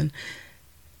husband,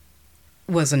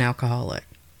 was an alcoholic.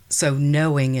 So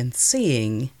knowing and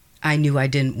seeing, I knew I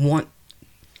didn't want...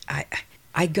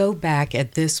 I go back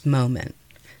at this moment,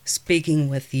 speaking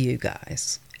with you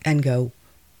guys, and go,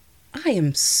 I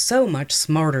am so much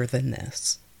smarter than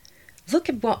this. Look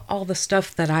at all the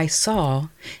stuff that I saw,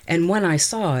 and when I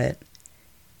saw it,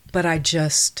 but I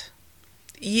just...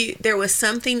 There was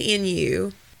something in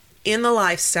you, in the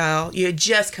lifestyle. You had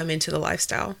just come into the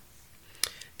lifestyle.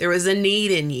 There was a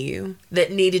need in you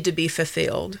that needed to be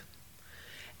fulfilled.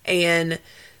 And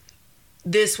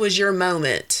this was your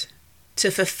moment to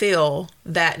fulfill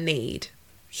that need.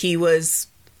 He was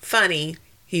funny.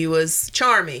 He was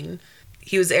charming.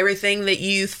 He was everything that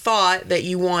you thought that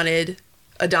you wanted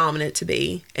a dominant to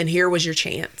be. And here was your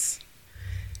chance.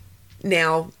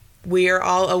 Now, we are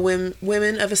all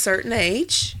women of a certain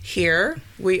age here.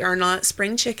 We are not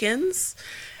spring chickens.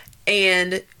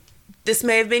 And this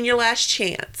may have been your last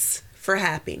chance for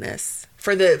happiness,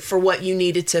 for what you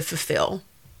needed to fulfill.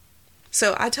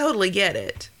 So I totally get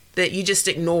it, that you just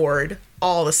ignored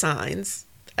all the signs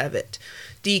of it.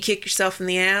 Do you kick yourself in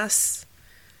the ass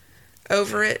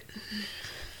over it?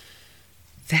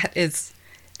 That is...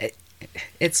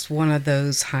 It's one of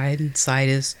those hindsight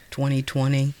is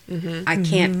 2020. I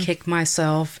can't kick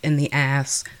myself in the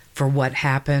ass for what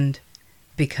happened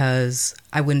because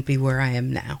I wouldn't be where I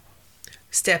am now.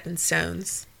 Stepping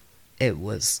stones. It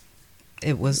was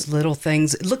little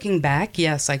things. Looking back,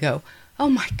 yes, I go, oh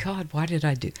my God, why did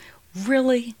I do?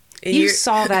 Really? You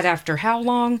saw that after how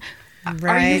long?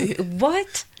 Right.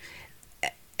 What?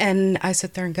 And I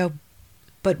sit there and go,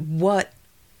 but what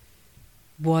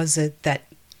was it that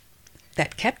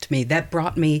kept me, that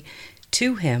brought me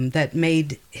to him, that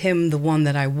made him the one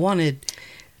that I wanted?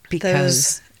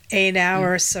 Because those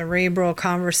 8-hour cerebral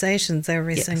conversations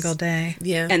every single day.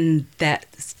 Yeah. And that,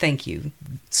 thank you,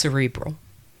 cerebral.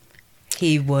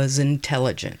 He was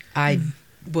intelligent. I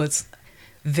was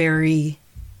very,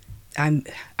 I'm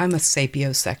a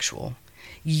sapiosexual.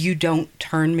 You don't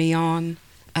turn me on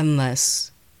unless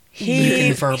you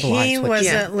can verbalize he what was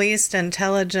you... at least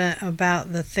intelligent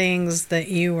about the things that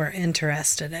you were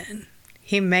interested in.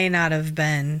 He may not have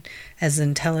been as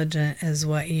intelligent as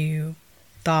what you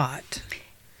thought.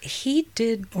 He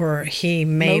did, or he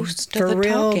may most for of the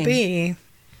real talking. be.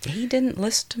 He didn't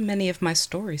listen to many of my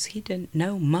stories. He didn't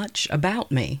know much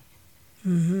about me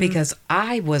because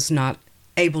I was not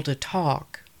able to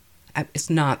talk. It's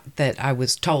not that I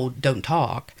was told don't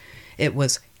talk. It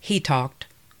was he talked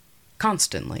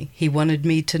constantly. He wanted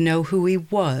me to know who he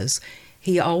was.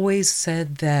 He always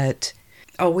said that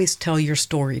always tell your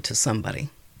story to somebody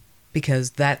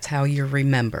because that's how you're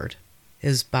remembered,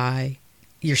 is by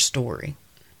your story.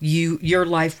 Your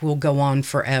life will go on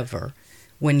forever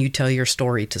when you tell your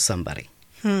story to somebody.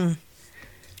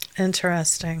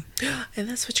 Interesting. And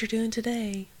that's what you're doing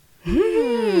today.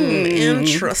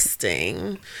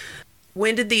 Interesting.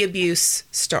 When did the abuse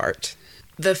start?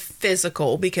 The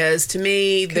physical, because to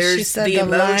me, there's the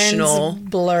emotional. Line's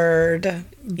blurred.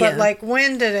 But Yeah.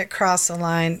 when did it cross the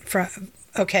line from...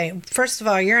 Okay, first of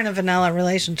all, you're in a vanilla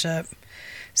relationship.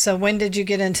 So when did you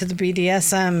get into the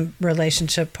BDSM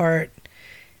relationship part?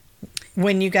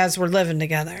 When you guys were living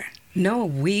together? No,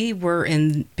 we were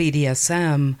in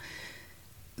BDSM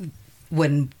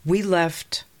when we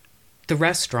left the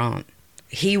restaurant.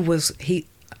 He was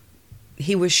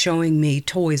showing me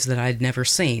toys that I'd never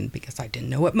seen because I didn't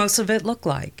know what most of it looked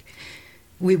like.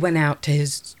 We went out to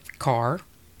his car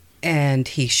and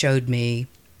he showed me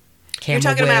Camel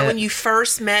You're talking Whip. about when you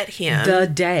first met him.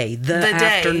 The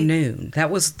afternoon. That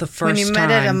was the first time. When you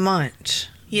met at a munch.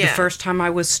 Yeah. The first time I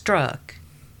was struck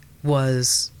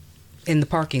was in the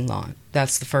parking lot.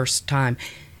 That's the first time.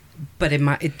 But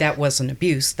that wasn't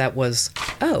abuse. That was,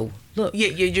 oh, look.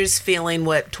 You're just feeling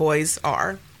what toys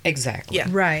are. Exactly. Yeah.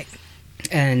 Right.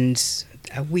 And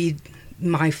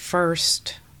my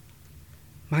first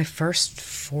my first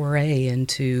foray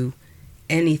into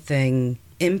anything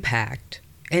impact,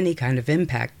 any kind of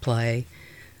impact play,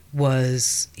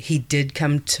 was he did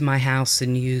come to my house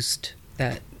and used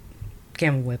that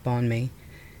camel whip on me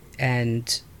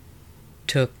and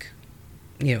took,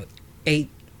 I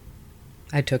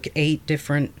took 8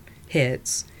 different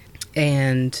hits,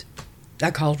 and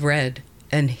I called Red,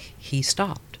 and he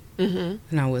stopped. Mm-hmm.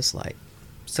 And I was like,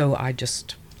 so I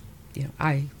just,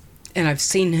 and I've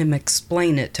seen him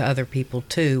explain it to other people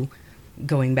too,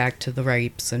 going back to the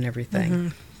rapes and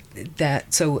everything.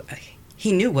 So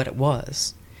he knew what it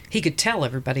was. He could tell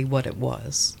everybody what it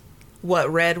was.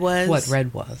 What Red was? What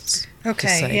Red was.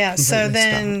 Okay, yeah. So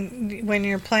then when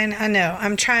you're playing, I know,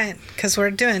 I'm trying, because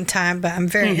we're doing time, but I'm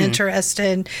very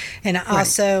interested. And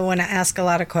also, when I ask a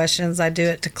lot of questions, I do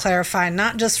it to clarify,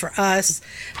 not just for us,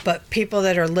 but people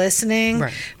that are listening.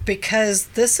 Right. Because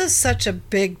this is such a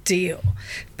big deal.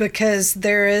 Because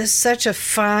there is such a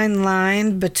fine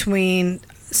line between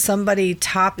somebody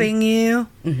topping you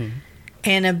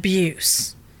and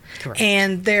abuse. Correct.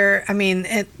 And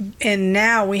and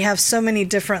now we have so many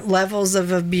different levels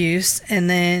of abuse. And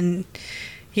then,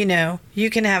 you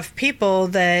can have people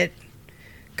that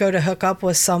go to hook up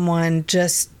with someone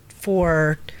just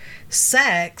for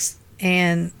sex.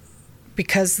 And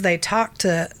because they talk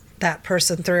to that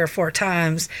person 3 or 4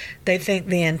 times, they think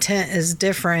the intent is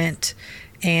different.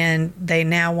 And they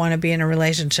now want to be in a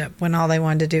relationship when all they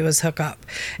wanted to do was hook up.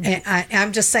 And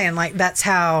I'm just saying, like, that's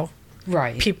how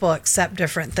people accept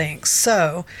different things.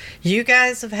 So you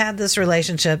guys have had this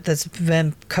relationship that's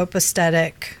been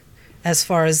copacetic as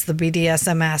far as the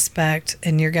BDSM aspect,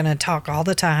 and you're going to talk all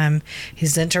the time.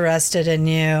 He's interested in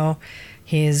you.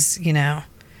 He's,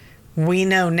 we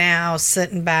know now,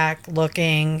 sitting back,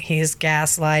 looking, he's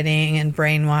gaslighting and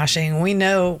brainwashing. We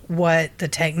know what the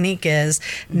technique is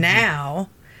now,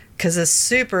 because it's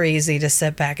super easy to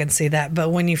sit back and see that. But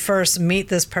when you first meet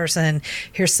this person,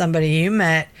 here's somebody you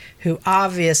met who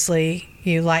obviously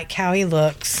you like how he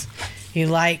looks. You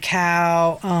like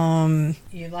how,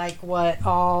 you like what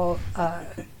all,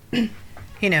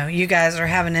 you guys are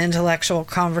having intellectual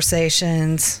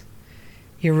conversations.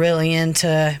 You're really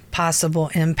into possible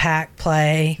impact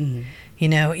play.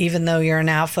 Even though you're an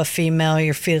alpha female,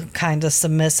 you feel kind of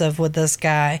submissive with this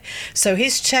guy. So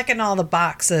he's checking all the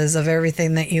boxes of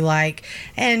everything that you like.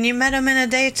 And you met him in a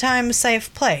daytime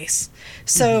safe place.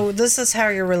 So this is how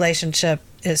your relationship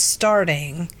is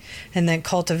starting and then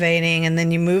cultivating, and then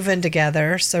you move in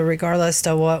together. So regardless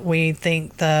of what we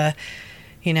think we're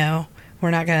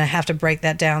not going to have to break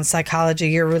that down. Psychology,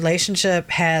 your relationship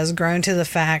has grown to the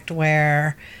fact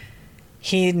where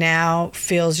he now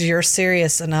feels you're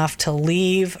serious enough to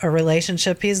leave a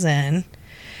relationship he's in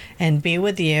and be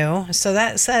with you. So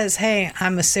that says, hey,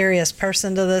 I'm a serious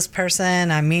person to this person.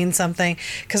 I mean something.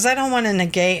 Because I don't want to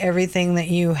negate everything that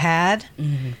you had.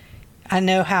 I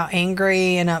know how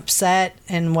angry and upset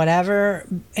and whatever,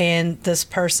 and this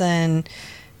person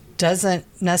doesn't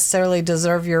necessarily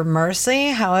deserve your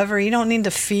mercy. However, you don't need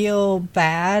to feel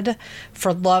bad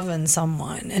for loving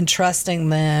someone and trusting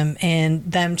them and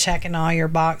them checking all your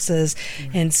boxes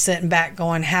and sitting back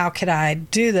going, how could I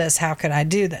do this? How could I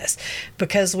do this?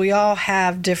 Because we all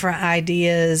have different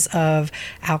ideas of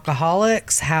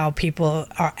alcoholics, how people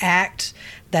act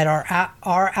that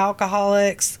are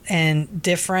alcoholics, and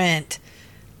different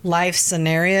life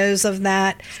scenarios of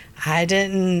that. I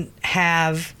didn't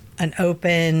have an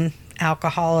open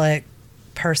alcoholic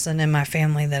person in my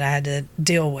family that I had to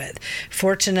deal with.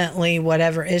 Fortunately,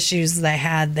 whatever issues they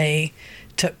had, they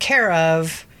took care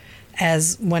of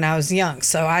as when I was young.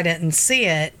 So I didn't see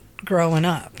it growing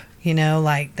up,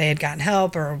 like they had gotten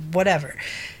help or whatever.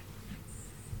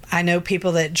 I know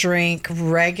people that drink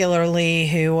regularly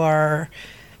who are,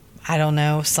 I don't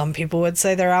know, some people would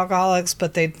say they're alcoholics,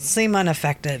 but they seem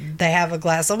unaffected. They have a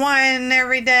glass of wine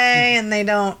every day and they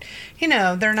don't,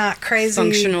 they're not crazy.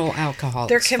 Functional alcoholics.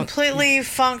 They're completely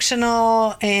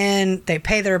functional and they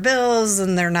pay their bills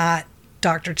and they're not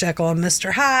Dr. Jekyll and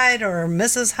Mr. Hyde or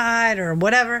Mrs. Hyde or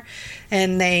whatever.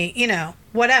 And they,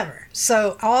 whatever.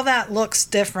 So all that looks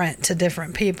different to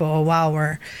different people while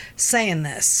we're saying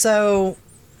this. So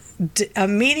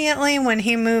immediately when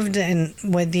he moved in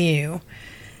with you,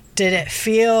 did it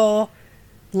feel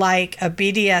like a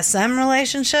BDSM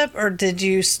relationship, or did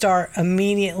you start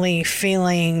immediately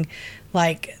feeling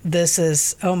like this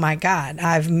is, oh my God,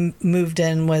 I've moved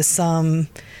in with some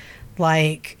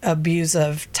like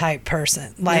abusive type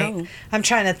person? Like, no. I'm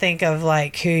trying to think of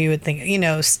like who you would think,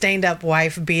 stained up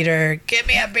wife beater, give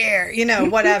me a beer,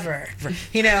 whatever,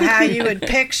 how you would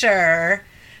picture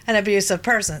an abusive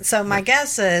person. So my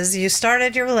guess is you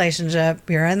started your relationship,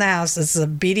 you're in the house, this is a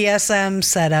BDSM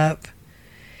setup,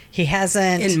 He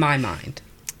hasn't. In my mind.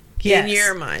 Yes. In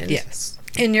your mind. Yes.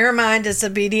 In your mind, it's a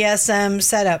BDSM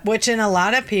setup, which in a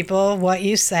lot of people, what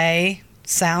you say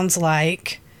sounds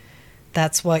like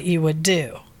that's what you would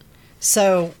do.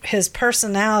 So his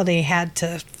personality had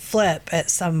to flip at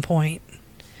some point.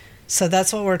 So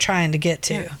that's what we're trying to get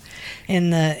to in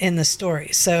the story.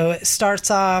 So it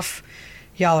starts off,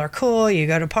 y'all are cool, you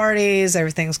go to parties,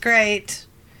 everything's great.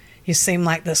 You seem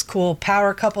like this cool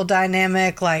power couple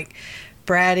dynamic, like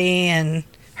Bratty and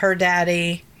her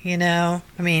daddy, you know.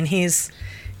 I mean,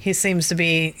 they seem to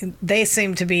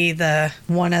be the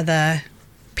one of the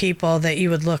people that you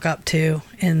would look up to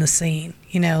in the scene,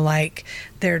 you know, like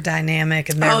their dynamic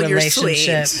and their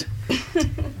relationship.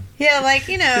 Yeah, like,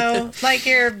 you know, like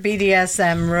your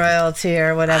BDSM royalty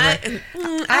or whatever.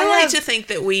 I like to think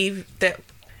that we've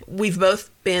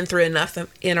both been through enough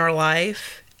in our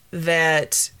life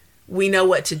that we know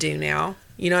what to do now.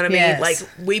 You know what I mean? Yes. Like,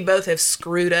 we both have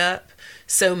screwed up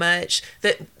so much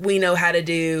that we know how to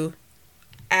do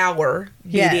our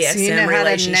BDSM you know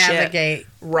relationship. how to navigate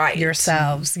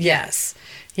yourselves. Yes.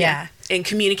 Yeah. And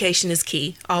communication is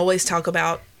key. Always talk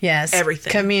about Yes.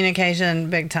 everything. Communication,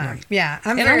 big time. Right. Yeah.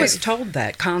 I was told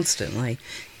that constantly.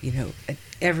 You know,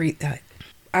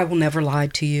 I will never lie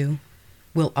to you.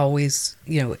 Will always,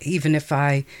 you know, even if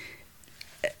I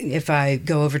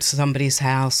go over to somebody's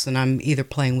house and I'm either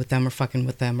playing with them or fucking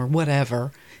with them or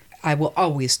whatever, I will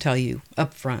always tell you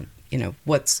up front, you know,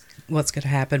 what's going to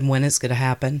happen, when it's going to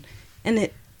happen. And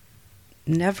it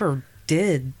never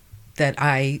did that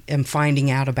I am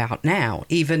finding out about now.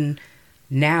 Even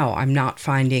now, I'm not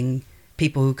finding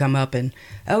people who come up and,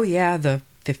 oh yeah, the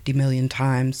 50 million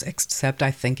times, except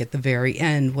I think at the very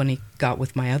end when he got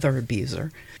with my other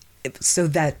abuser. So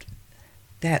that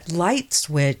light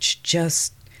switch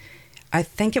just, I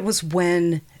think it was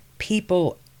when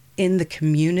people in the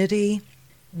community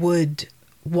would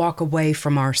walk away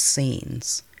from our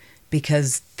scenes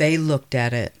because they looked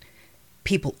at it,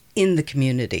 people in the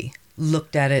community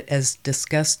looked at it as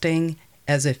disgusting,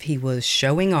 as if he was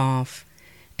showing off,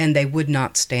 and they would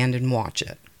not stand and watch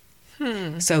it.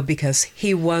 So because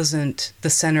he wasn't the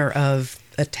center of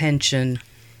attention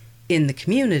in the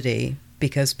community,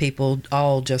 because people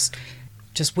all just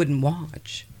wouldn't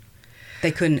watch.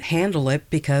 They couldn't handle it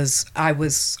because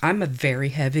I'm a very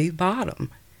heavy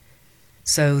bottom.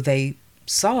 So they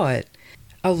saw it.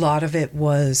 A lot of it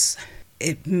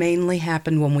mainly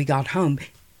happened when we got home.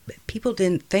 People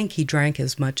didn't think he drank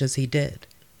as much as he did.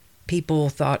 People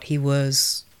thought he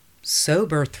was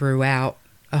sober throughout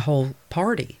a whole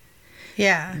party.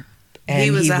 Yeah. And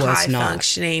he was a not.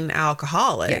 high-functioning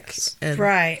alcoholic. Yes. And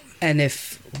Right. And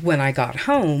when I got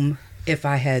home, if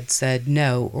I had said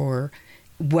no, or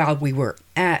while we were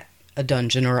at a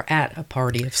dungeon or at a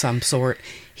party of some sort,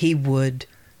 he would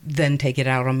then take it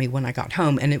out on me when I got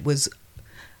home. And it was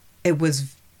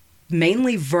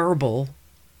mainly verbal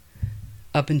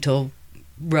up until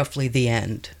roughly the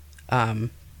end.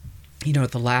 You know,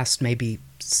 the last maybe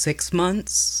 6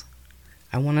 months,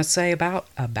 I want to say about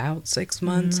 6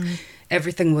 months. Mm-hmm.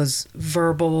 Everything was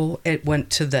verbal. It went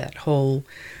to that whole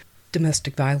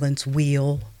domestic violence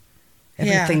wheel.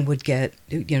 Everything would get,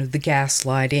 you know, the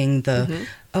gaslighting,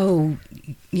 oh,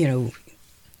 you know,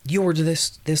 you're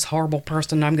this horrible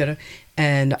person.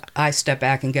 And I step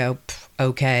back and go,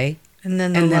 okay. And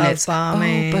then the love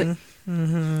bombing. Oh,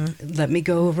 but let me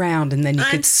go around, and then you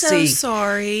could see. I'm so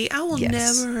sorry. I will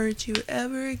never hurt you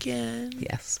ever again.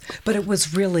 Yes. But it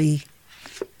was really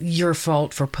your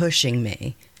fault for pushing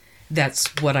me. That's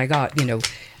what I got, you know.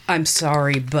 I'm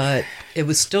sorry, but it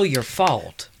was still your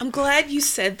fault. I'm glad you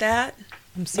said that.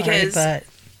 I'm sorry, but...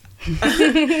 No.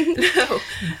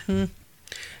 Mm-hmm.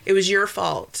 It was your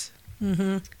fault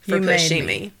for pushing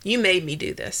me. You made me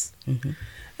do this. Mm-hmm.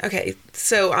 Okay,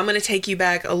 so I'm going to take you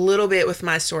back a little bit with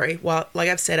my story. Well, like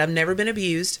I've said, I've never been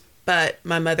abused, but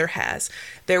my mother has.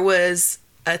 There was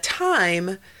a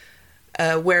time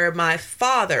where my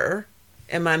father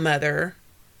and my mother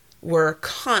were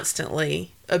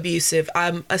constantly abusive.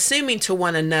 I'm assuming to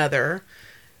one another,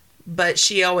 but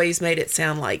she always made it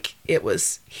sound like it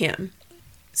was him.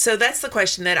 So that's the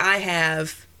question that I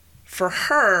have for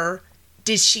her.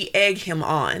 Did she egg him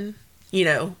on? You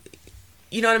know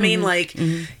what I mean?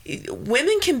 Mm-hmm. Like,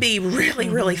 women can be really,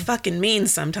 really fucking mean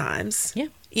sometimes. Yeah.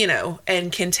 You know,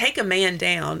 and can take a man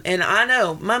down. And I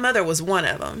know my mother was one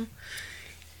of them.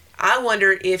 I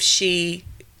wonder if she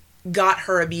got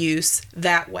her abuse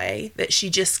that way, that she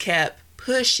just kept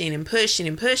pushing and pushing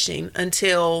and pushing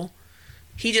until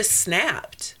he just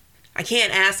snapped. I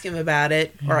can't ask him about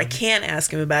it, or I can't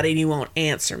ask him about it, and he won't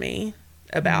answer me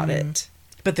about it.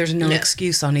 But there's no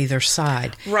excuse on either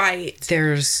side. Right.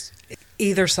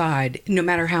 either side, no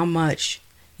matter how much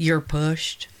you're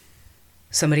pushed,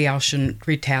 somebody else shouldn't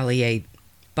retaliate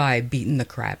by beating the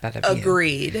crap out of you.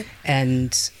 Agreed.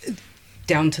 And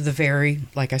down to the very,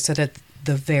 like I said, at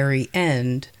the very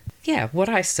end, yeah, what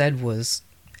I said was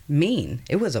mean.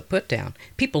 It was a put down.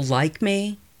 People like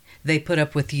me. They put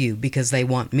up with you because they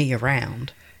want me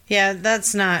around. Yeah,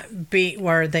 that's not beat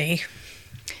worthy.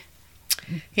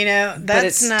 You know, But that's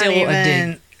it's not still a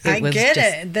even. dig. It I was get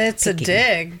just it. That's picking. a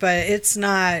dig, but it's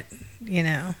not. You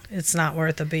know, it's not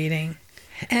worth a beating.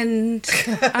 And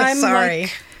I'm Sorry.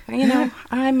 like, you know,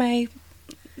 I'm a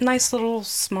nice little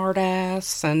smart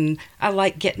ass, and I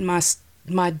like getting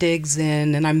my digs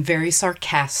in, and I'm very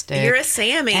sarcastic. You're a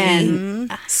Sammy.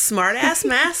 And Smart ass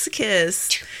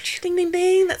masochist. Ding, ding,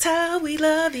 ding. That's how we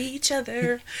love each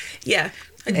other. Yeah.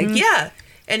 Yeah.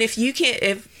 And if you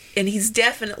can't, and he's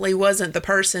definitely wasn't the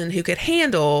person who could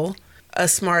handle a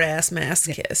smart ass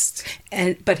masochist.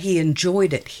 but he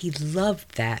enjoyed it. He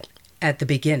loved that at the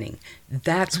beginning.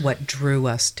 That's what drew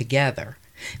us together,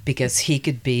 because he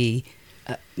could be,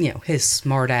 his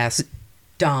smart ass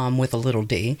Dom with a little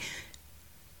D.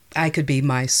 I could be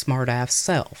my smart ass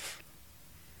self,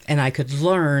 and I could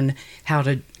learn how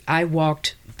to. I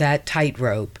walked that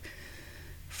tightrope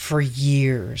for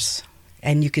years,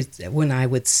 and you could, when I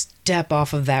would step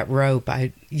off of that rope,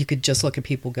 you could just look at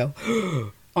people go.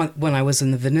 When I was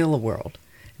in the vanilla world.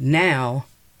 Now,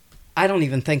 I don't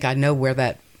even think I know where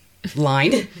that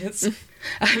line is.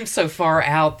 I'm so far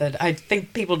out that I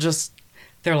think people just,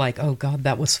 they're like, oh God,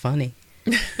 that was funny.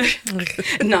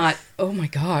 Not, oh my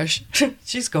gosh,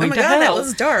 she's Oh going my to God, that hell.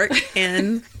 was dark.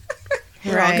 And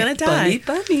we're all Right. going to die.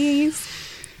 Bunny bunnies.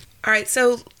 All right,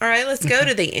 let's go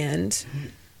to the end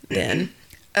then.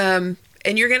 And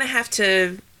you're going to have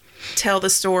to tell the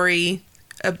story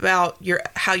about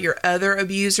how your other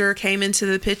abuser came into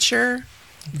the picture.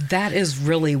 That is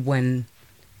really when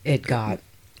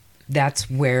that's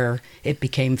where it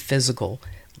became physical.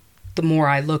 The more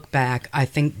I look back, I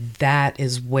think that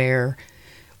is where,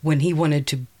 when he wanted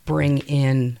to bring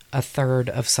in a third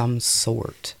of some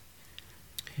sort,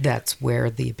 that's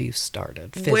where the abuse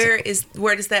started. Physically.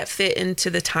 Where does that fit into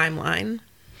the timeline?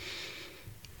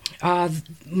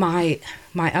 My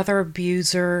other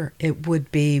abuser, it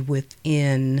would be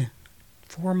within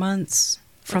 4 months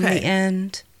from Okay. the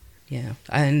end. Yeah.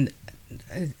 And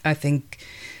I think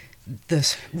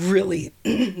this really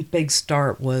big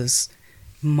start was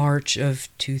March of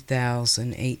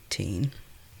 2018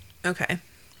 Okay.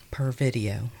 per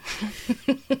video.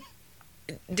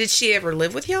 Did she ever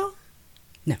live with y'all?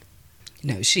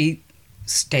 No, she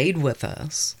stayed with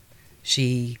us.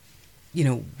 She,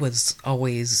 was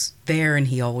always there, and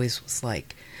he always was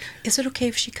like, is it okay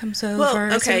if she comes over? Well,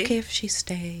 Is okay. it okay if she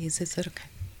stays? Is it okay?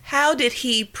 How did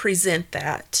he present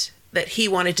that he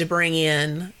wanted to bring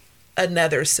in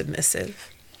another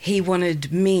submissive? He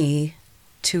wanted me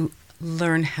to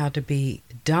learn how to be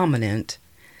dominant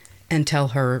and tell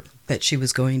her that she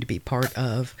was going to be part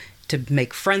of, to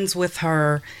make friends with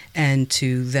her, and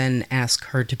to then ask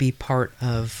her to be part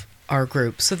of our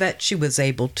group, so that she was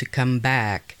able to come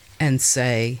back and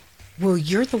say, well,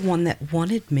 you're the one that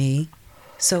wanted me,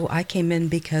 so I came in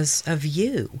because of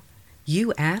you.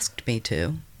 You asked me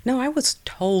to. No, I was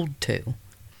told to,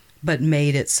 but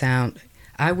made it sound,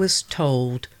 I was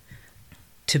told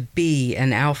to be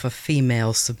an alpha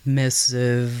female,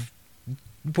 submissive,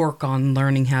 work on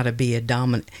learning how to be a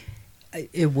dominant.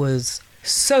 It was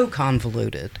so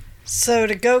convoluted. So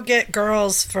to go get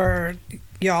girls for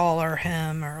y'all or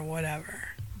him or whatever,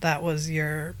 that was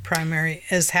your primary,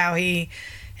 is how he,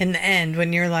 in the end,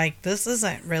 when you're like, this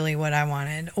isn't really what I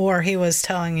wanted, or he was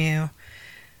telling you,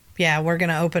 yeah, we're going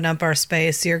to open up our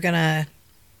space.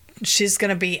 She's going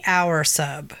to be our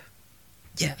sub.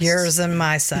 Yes. Yours and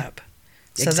my sub.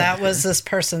 So that was this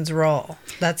person's role.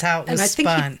 That's how it was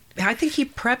spun. I think he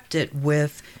prepped it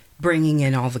with bringing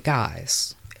in all the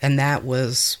guys. And that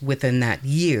was within that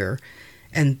year.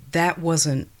 And that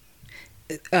wasn't,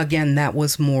 again, that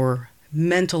was more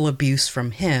mental abuse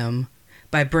from him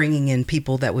by bringing in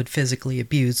people that would physically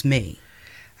abuse me.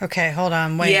 Okay, hold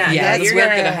on. Wait. Yeah, Yeah, you're we're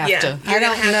gonna gonna have to- You're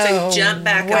gonna have to jump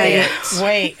back on it.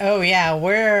 Wait. Oh, yeah.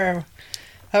 We're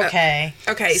okay.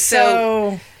 Okay,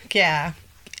 so yeah.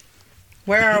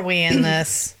 Where are we in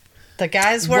this? The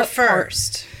guys were What part?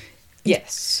 first.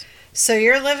 Yes. So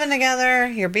you're living together,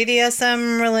 your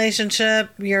BDSM relationship,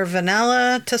 you're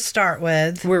vanilla to start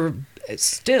with. We're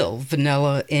still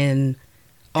vanilla in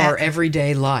our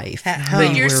everyday life. At but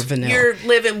home. we're vanilla. you're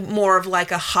living more of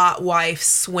like a hot wife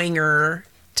swinger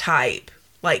type.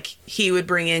 Like he would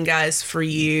bring in guys for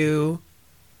you.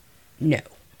 No.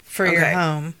 For your Okay.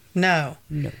 home. No.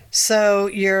 No. So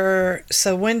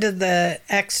when did the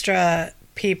extra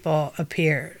people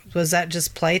appear? Was that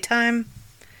just playtime?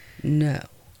 No.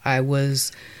 I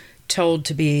was told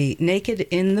to be naked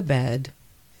in the bed,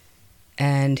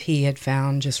 and he had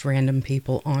found just random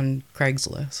people on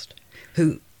Craigslist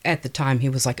who, at the time, he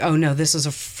was like, oh no, this is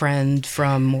a friend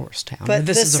from Morristown. Or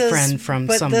this is a friend from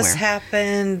somewhere. But this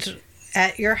happened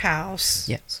at your house.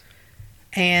 Yes.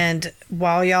 And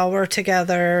while y'all were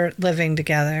together, living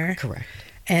together. Correct.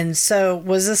 And so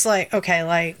was this like, okay,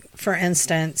 like for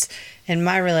instance, in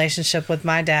my relationship with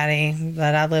my daddy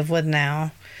that I live with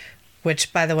now,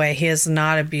 which by the way, he is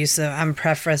not abusive. I'm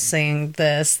prefacing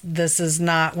this. This is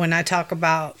not, when I talk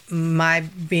about my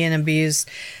being abused,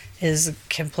 is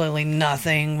completely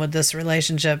nothing with this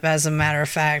relationship. As a matter of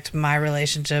fact, my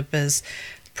relationship is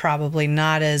probably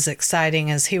not as exciting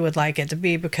as he would like it to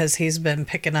be because he's been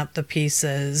picking up the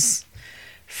pieces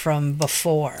from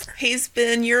before. He's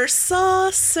been your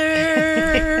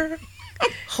saucer,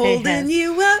 holding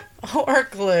you up. Or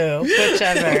glue,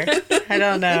 whichever. I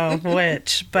don't know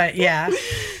which, but yeah,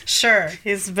 sure.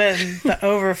 He's been the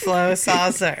overflow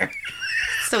saucer.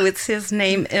 So it's his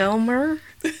name, Elmer?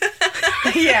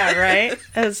 Yeah, right?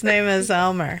 His name is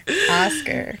Elmer.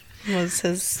 Oscar was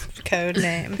his code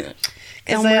name. Because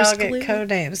they Elmer's all get glue. code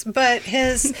names. But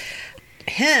him,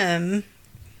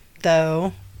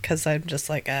 though, because I'm just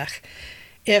like, ugh.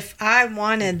 If I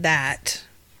wanted that,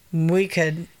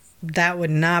 that would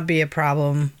not be a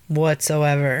problem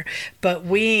whatsoever. But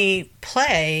we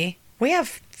have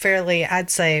fairly,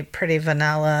 I'd say, pretty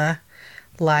vanilla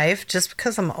life just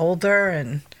because I'm older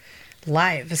and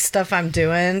life stuff I'm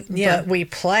doing. Yeah. But we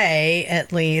play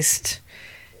at least,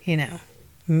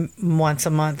 once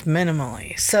a month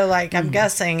minimally. So like, I'm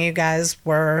guessing you guys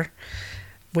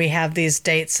we have these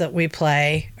dates that we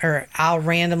play, or I'll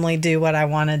randomly do what I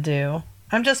want to do.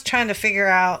 I'm just trying to figure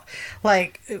out,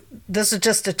 like, this is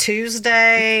just a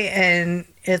Tuesday, and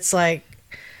it's like,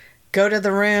 go to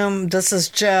the room, this is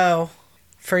Joe,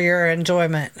 for your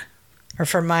enjoyment, or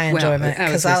for my enjoyment,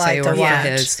 because I like to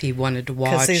watch. He wanted to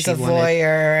watch. Because he's a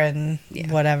voyeur and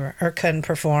whatever, or couldn't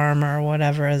perform, or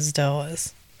whatever his deal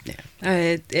is. Yeah.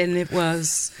 And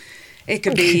it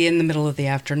could be in the middle of the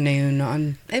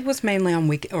afternoon. It was mainly on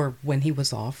or when he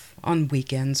was off, on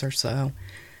weekends or so.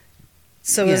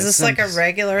 So is this like a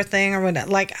regular thing or what?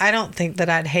 Like, I don't think that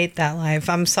I'd hate that life.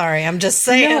 I'm sorry. I'm just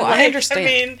saying. No, like, I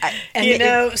understand. I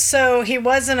mean, so he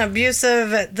wasn't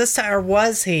abusive at this time, or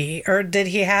was he? Or did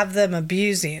he have them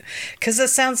abuse you? Because it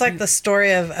sounds like the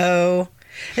story of O.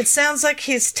 It sounds like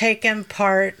he's taken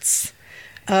parts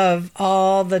of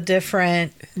all the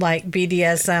different, like,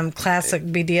 classic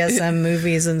BDSM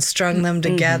movies and strung them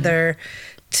together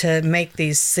to make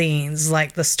these scenes,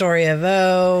 like the story of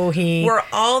Were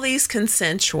all these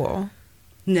consensual?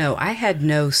 No, I had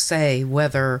no say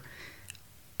whether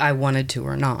I wanted to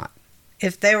or not.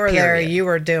 If they were there, you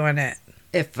were doing it.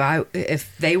 If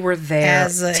they were there,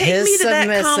 take me to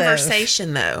that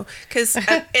conversation though, because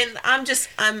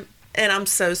I'm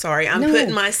so sorry. I'm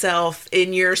putting myself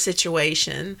in your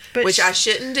situation, which I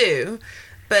shouldn't do.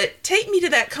 But take me to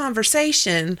that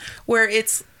conversation where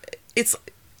it's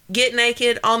get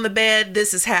naked on the bed.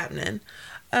 This is happening.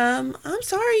 I'm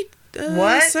sorry,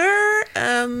 what, sir?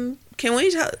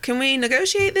 Can we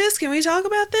negotiate this? Can we talk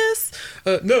about this?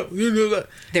 No.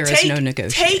 There is no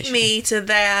negotiation. Take me to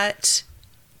that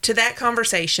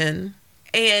conversation.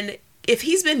 And if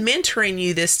he's been mentoring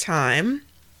you this time,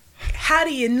 how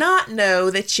do you not know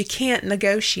that you can't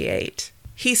negotiate?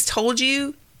 He's told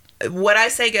you what I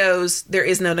say goes. There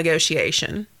is no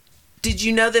negotiation. Did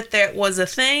you know that was a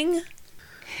thing?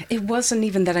 It wasn't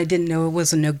even that I didn't know it was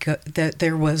that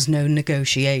there was no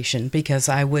negotiation, because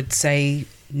I would say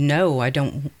no, I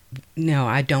don't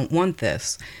want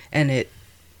this, and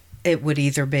it would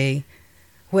either be,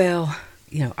 well,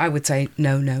 I would say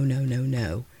no,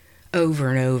 over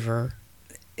and over.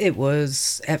 It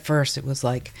was, at first it was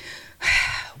like,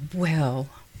 well,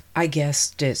 I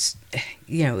guess it's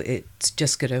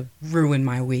just gonna ruin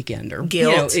my weekend, or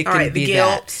guilt. It could be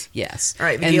guilt. that. Yes. All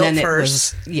right, the and guilt then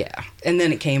first. And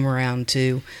then it came around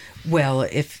to, well,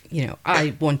 if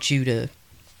I want you to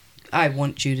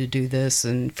do this,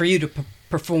 and for you to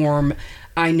perform.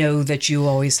 I know that you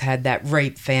always had that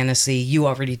rape fantasy. You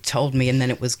already told me, and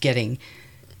then it was getting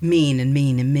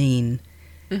mean,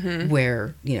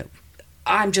 where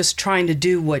I'm just trying to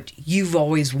do what you've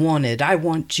always wanted. I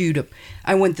want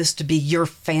this to be your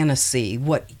fantasy,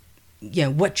 what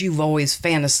you've always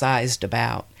fantasized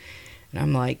about. And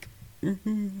I'm like,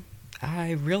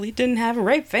 I really didn't have a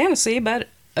rape fantasy, but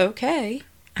okay.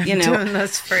 I'm doing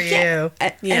this for you.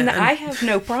 And I have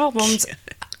no problems.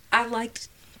 I like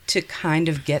to kind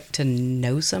of get to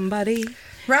know somebody.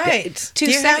 Right. 2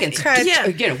 You have seconds. Yeah.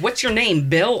 You know, what's your name,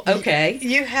 Bill? Okay.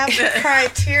 You have the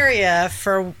criteria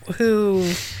for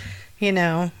who, you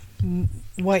know,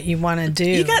 what you want to do.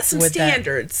 You got some with that.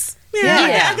 standards.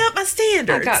 Yeah. I got my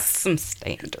standards. I got some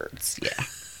standards. Yeah.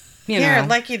 You Yeah, know.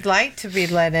 like you'd like to be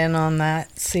let in on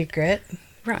that secret.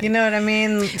 Right. You know what I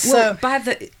mean? Well,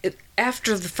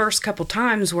 after the first couple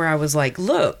times where I was like,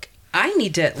 look, I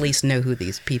need to at least know who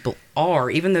these people are,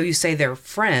 even though you say they're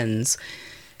friends.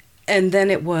 And then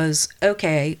it was,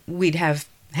 okay, we'd have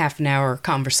half an hour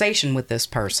conversation with this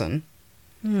person.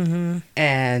 Mm-hmm.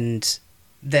 And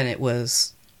then it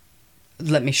was,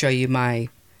 let me show you my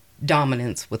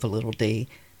dominance with a little d.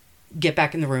 Get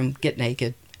back in the room, get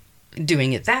naked,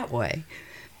 doing it that way.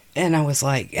 And I was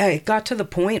like, it got to the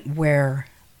point where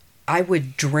I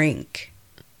would drink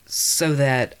so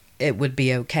that it would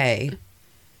be okay.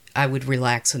 I would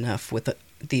relax enough with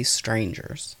these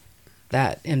strangers.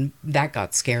 That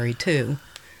got scary too.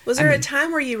 Was there a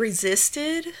time where you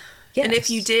resisted? Yes. And if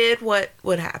you did, what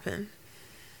would happen?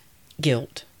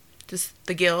 Guilt. Just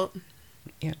the guilt?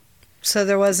 Yeah. So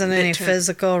there wasn't any Victim.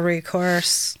 physical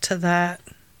recourse to that?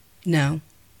 No.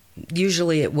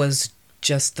 Usually it was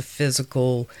just the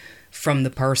physical from the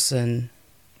person,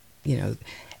 you know.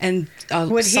 And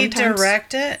Would he sometimes-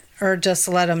 direct it or just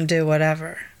let him do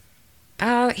whatever?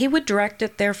 He would direct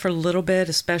it there for a little bit,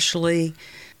 especially.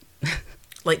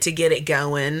 Like to get it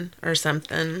going or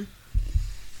something?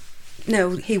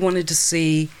 No, he wanted to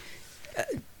see,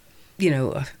 you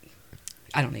know,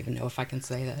 I don't even know if I can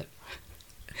say that.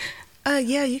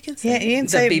 Yeah, you can say Yeah, you can The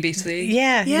say BBC?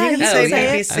 Yeah, Yeah, you can you say can say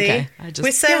it. BBC. Okay, I just-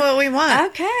 We say what we want.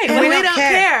 Okay. And we don't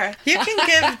care. You can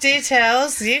give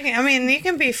details. You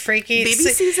can be freaky.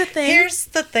 BBC's a thing. Here's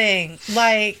the thing.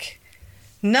 Like,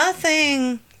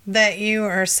 nothing that you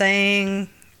are saying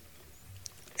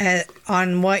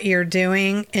on what you're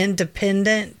doing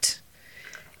independent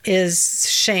is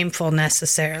shameful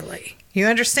necessarily. You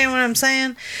understand what I'm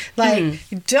saying? Like,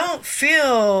 don't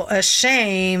feel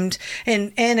ashamed.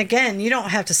 And again, you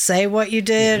don't have to say what you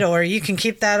did, or you can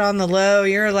keep that on the low.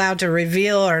 You're allowed to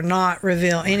reveal or not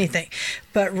reveal anything.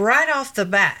 But right off the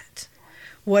bat,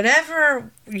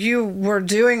 whatever you were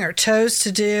doing or chose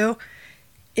to do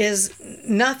is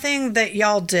nothing that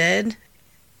y'all did.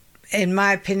 In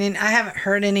my opinion, I haven't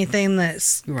heard anything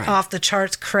that's Right. off the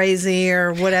charts crazy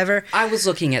or whatever. I was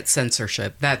looking at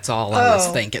censorship. That's all I was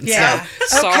thinking. yeah.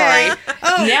 So, sorry. Okay.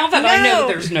 Oh, now that I know no.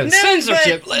 there's no No,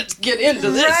 censorship, but- let's get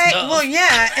into this Right. stuff. Well,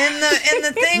 yeah, and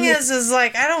the thing is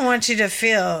like, I don't want you to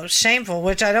feel shameful,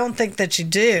 which I don't think that you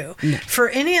do. For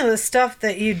any of the stuff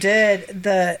that you did,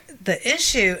 the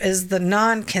issue is the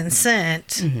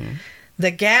non-consent,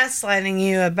 the gaslighting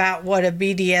you about what a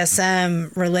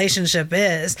BDSM relationship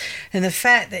is, and the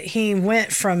fact that he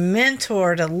went from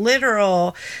mentor to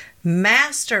literal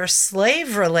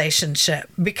master-slave relationship.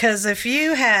 Because if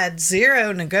you had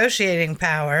zero negotiating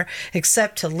power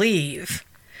except to leave,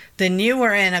 then you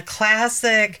were in a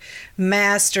classic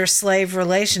master-slave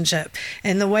relationship.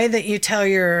 And the way that you tell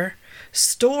your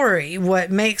story, what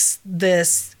makes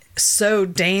this so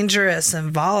dangerous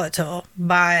and volatile,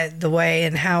 by the way,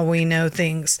 and how we know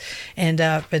things end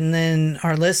up, and then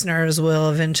our listeners will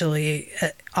eventually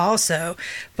also.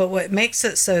 But what makes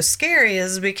it so scary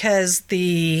is because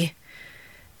the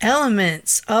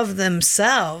elements of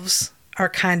themselves are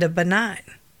kind of benign.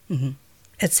 Mhm.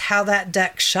 It's how that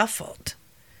deck shuffled.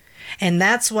 And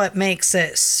that's what makes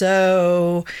it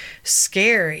so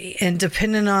scary. And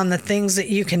depending on the things that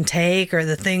you can take, or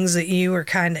the things that you were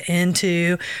kind of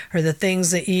into, or the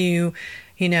things that you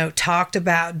talked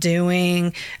about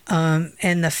doing,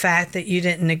 and the fact that you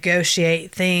didn't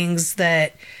negotiate things,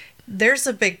 that there's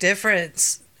a big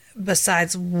difference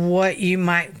besides what you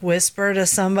might whisper to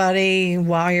somebody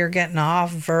while you're getting off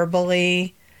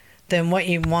verbally than what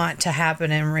you want to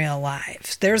happen in real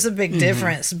life. There's a big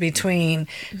difference between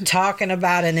talking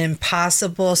about an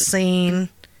impossible scene,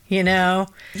 Yeah,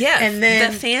 and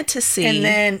then the fantasy. and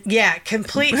then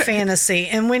complete fantasy.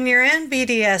 And when you're in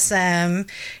BDSM,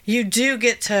 you do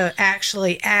get to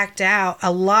actually act out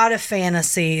a lot of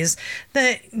fantasies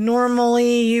that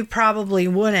normally you probably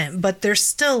wouldn't, but there's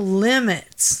still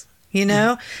limits.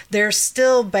 There's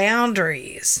still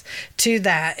boundaries to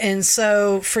that. And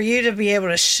so for you to be able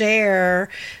to share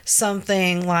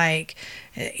something like,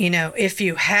 if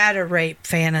you had a rape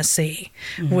fantasy,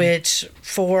 which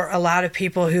for a lot of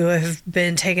people who have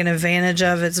been taken advantage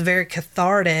of, it's very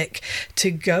cathartic to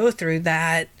go through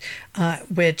that,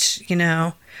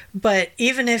 but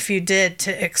even if you did,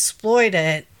 to exploit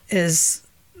it is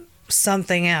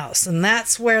something else. And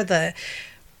that's where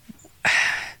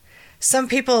some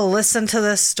people listen to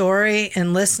this story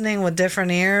and listening with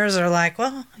different ears are like,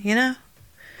 well,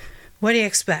 what do you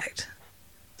expect?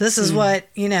 This is what,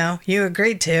 you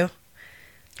agreed to.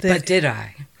 But did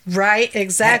I? Right,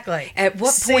 exactly. At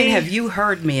what point have you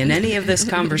heard me in any of this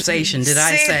conversation? Did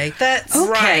I say, that's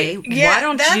okay, right. Yeah, why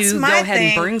don't you go ahead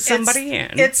and bring somebody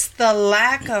in? It's the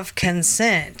lack of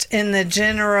consent in the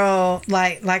general,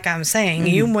 like I'm saying,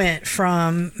 you went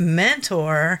from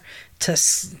mentor to,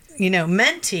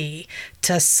 mentee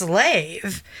to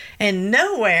slave, and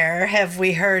nowhere have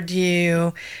we heard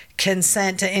you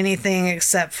consent to anything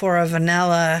except for a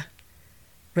vanilla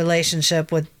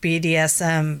relationship with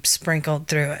BDSM sprinkled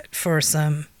through it for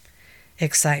some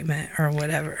excitement or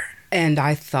whatever. And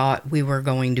I thought we were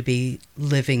going to be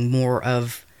living more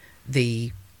of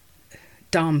the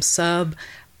Dom sub.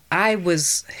 I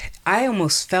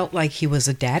almost felt like he was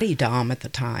a daddy Dom at the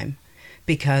time,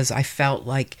 because I felt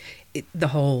like the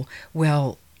whole,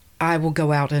 well, I will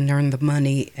go out and earn the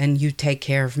money and you take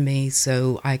care of me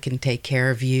so I can take care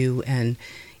of you. And,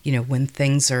 when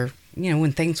things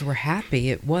were happy,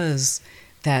 it was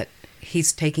that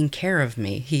he's taking care of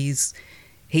me. He's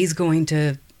going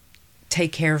to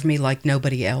take care of me like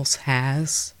nobody else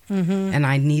has. Mm-hmm. And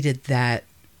I needed that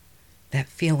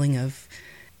feeling of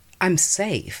I'm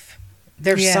safe.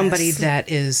 There's somebody that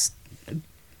is,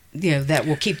 that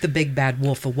will keep the big bad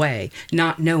wolf away,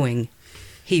 not knowing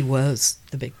he was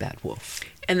the big bad wolf.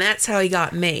 And that's how he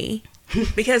got me,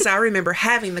 because I remember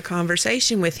having the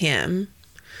conversation with him,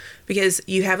 because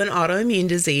you have an autoimmune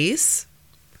disease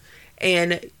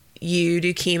and you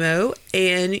do chemo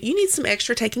and you need some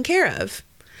extra taken care of.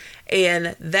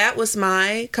 And that was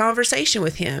my conversation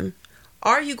with him.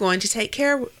 Are you going to take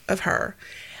care of her?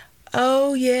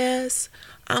 Oh, yes,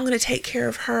 I'm going to take care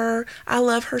of her. I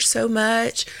love her so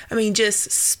much. I mean,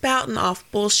 just spouting off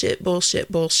bullshit.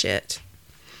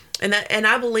 And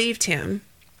I believed him,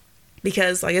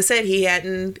 because, like I said, he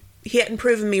hadn't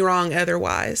proven me wrong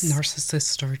otherwise.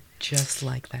 Narcissists are just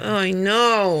like that. Oh, I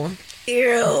know.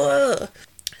 Ew.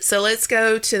 So let's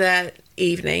go to that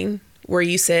evening where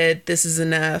you said, this is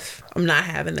enough. I'm not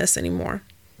having this anymore.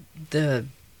 The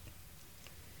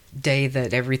day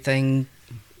that everything...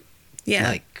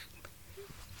 Yeah.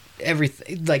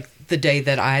 Everything, the day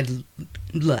that I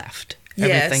left.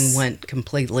 Yes. Everything went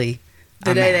completely...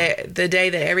 The day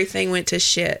that everything went to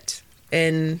shit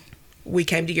and we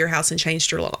came to your house and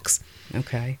changed your locks.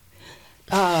 Okay.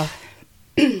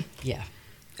 Yeah.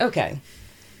 Okay.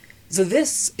 So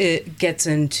it gets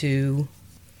into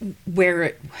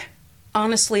where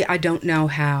honestly, I don't know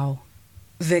how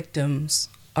victims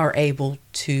are able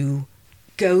to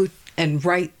go and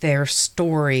write their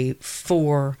story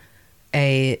for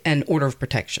an order of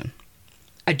protection.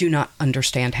 I do not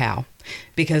understand how,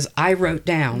 because I wrote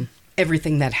down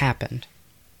everything that happened.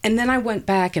 And then I went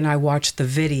back and I watched the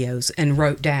videos and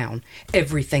wrote down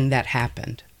everything that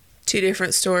happened. Two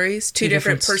different stories, two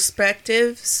different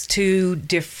perspectives. Two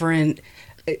different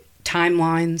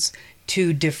timelines,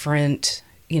 two different,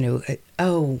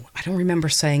 oh, I don't remember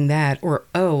saying that, or,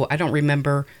 oh, I don't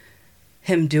remember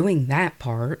him doing that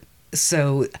part.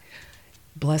 So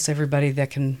bless everybody that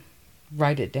can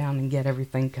write it down and get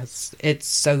everything, because it's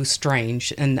so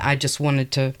strange. And I just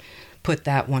wanted to put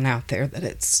that one out there, that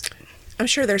it's... I'm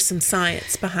sure there's some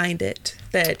science behind it,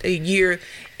 that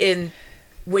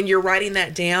when you're writing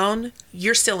that down,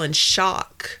 you're still in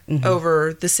shock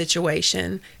over the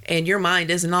situation, and your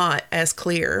mind is not as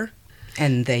clear.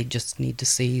 And they just need to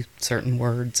see certain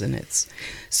words, and it's...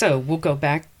 So we'll go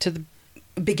back to the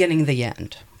beginning of the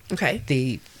end. Okay.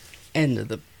 The end of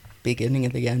the beginning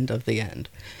of the end of the end.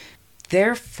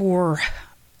 There for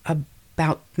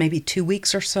about maybe 2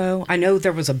 weeks or so, I know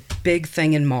there was a big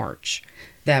thing in March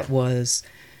that was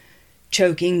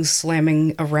choking,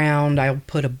 slamming around, I'll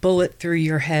put a bullet through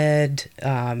your head,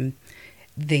 throwing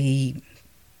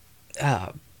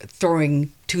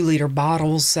 2-liter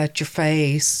bottles at your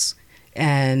face,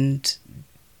 and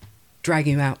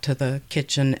dragging you out to the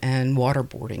kitchen and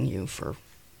waterboarding you for,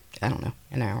 I don't know,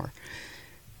 an hour.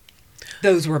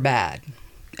 Those were bad.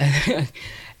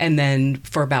 And then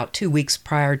for about 2 weeks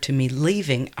prior to me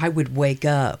leaving, I would wake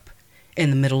up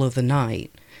in the middle of the night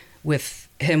with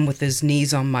him with his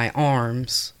knees on my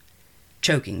arms,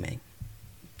 choking me.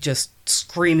 Just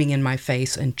screaming in my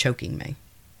face and choking me.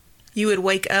 You would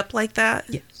wake up like that?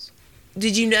 Yes.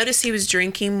 Did you notice he was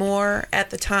drinking more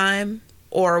at the time?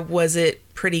 Or was it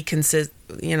pretty consistent?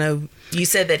 You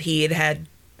said that he had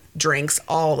drinks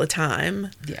all the time.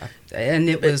 Yeah. And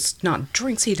it was not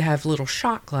drinks. He'd have little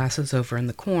shot glasses over in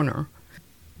the corner.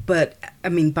 But, I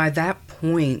mean, by that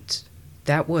point,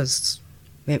 that was,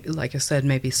 like I said,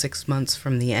 maybe 6 months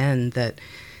from the end, that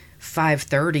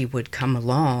 5:30 would come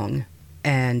along,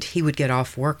 and he would get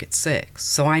off work at 6.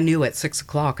 So I knew at 6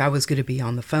 o'clock I was going to be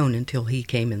on the phone until he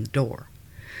came in the door.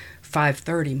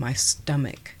 5:30, my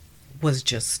stomach was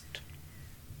just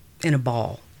in a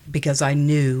ball, because I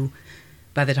knew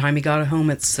by the time he got home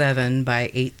at 7,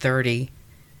 by 8:30,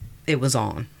 it was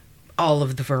on. All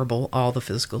of the verbal, all the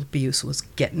physical abuse was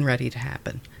getting ready to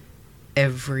happen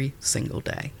every single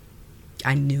day.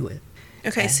 I knew it.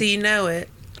 Okay, so you know it,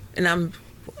 and I'm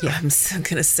going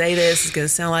to say this. It's going to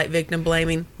sound like victim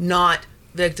blaming. Not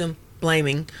victim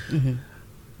blaming. Mm-hmm.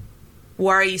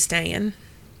 Why are you staying?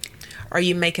 Are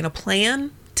you making a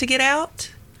plan to get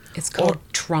out? It's called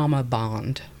trauma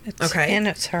bond. Okay. And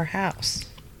it's her house.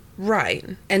 Right.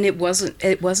 And it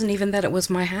wasn't even that it was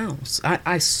my house.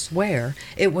 I swear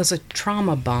it was a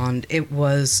trauma bond. It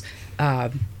was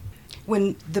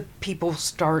when the people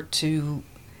start to,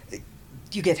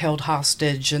 you get held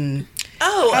hostage and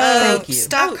thank you.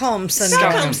 Stockholm syndrome.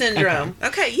 Stockholm syndrome.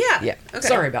 Okay, yeah. Yeah. Okay.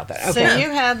 Sorry about that. So Okay.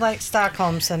 you had like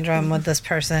Stockholm syndrome with this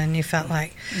person, and you felt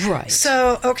like Right.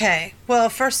 So okay. Well,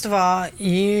 first of all,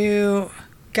 you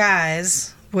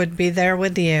guys would be there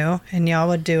with you, and y'all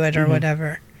would do it or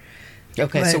whatever.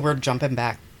 Okay, so But- we're jumping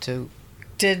back to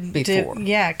Did Before.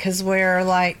 yeah? Because we're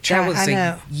like that was I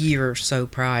know. a year or so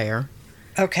prior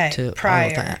Okay, to prior. all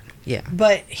of that. Yeah.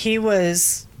 But he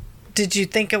was. Did you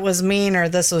think it was mean, or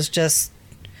this was just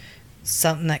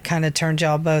something that kind of turned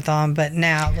y'all both on? But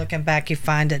now, looking back, you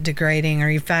find it degrading, or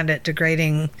you found it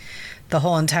degrading the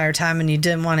whole entire time, and you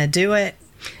didn't want to do it,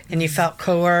 and you felt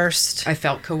coerced. I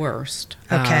felt coerced.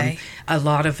 Okay. A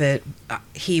lot of it,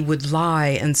 he would lie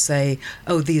and say,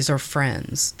 oh, these are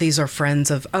friends. These are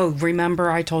friends of, oh, remember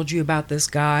I told you about this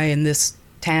guy in this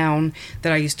town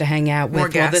that I used to hang out with? More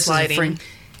This is a gaslighting. friend.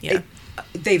 Yeah.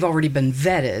 They've already been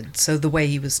vetted. So the way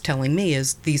he was telling me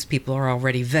is these people are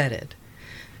already vetted.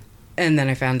 And then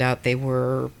I found out they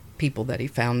were people that he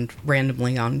found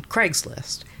randomly on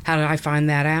Craigslist. How did I find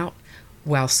that out?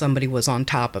 While somebody was on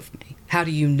top of me. How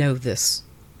do you know this,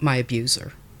 my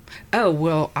abuser? Oh,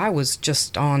 well, I was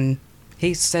just on.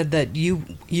 He said that you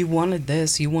wanted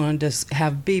this. You wanted to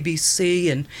have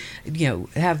BBC and,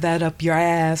 have that up your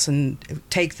ass and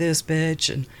take this,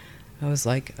 bitch. And I was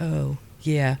like, oh,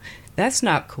 yeah, that's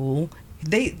not cool.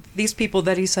 These people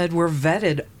that he said were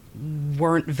vetted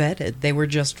weren't vetted. They were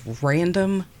just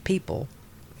random people.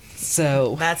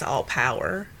 So That's all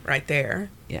power right there.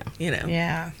 yeah.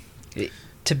 Yeah.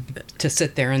 To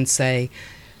sit there and say,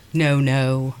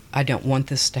 no, I don't want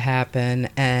this to happen,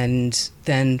 and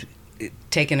then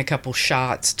taking a couple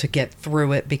shots to get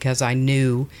through it because I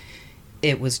knew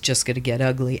it was just going to get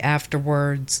ugly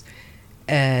afterwards,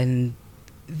 and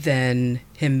then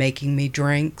him making me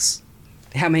drinks.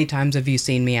 How many times have you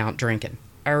seen me out drinking?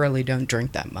 I really don't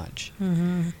drink that much.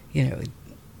 Mm-hmm.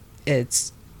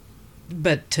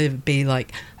 But to be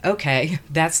like, okay,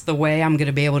 that's the way I'm going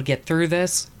to be able to get through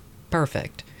this.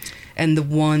 Perfect. And the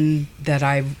one that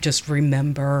I just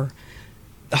remember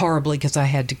horribly because I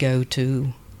had to go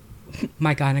to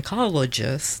my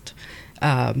gynecologist,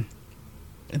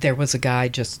 there was a guy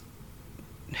just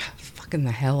fucking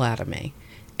the hell out of me.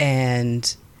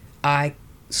 And I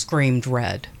screamed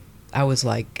red. I was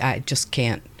like, I just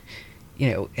can't,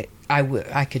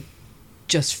 I could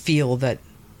just feel that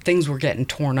things were getting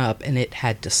torn up and it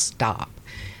had to stop.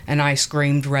 And I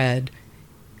screamed red.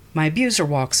 My abuser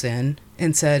walks in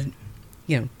and said,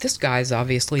 this guy's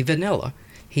obviously vanilla.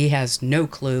 He has no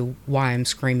clue why I'm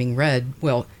screaming red.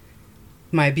 Well,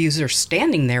 my abuser's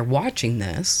standing there watching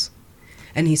this.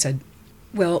 And he said,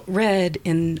 well, red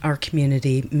in our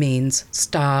community means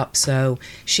stop. So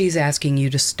she's asking you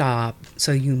to stop.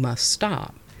 So you must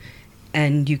stop.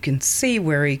 And you can see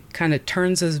where he kind of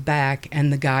turns his back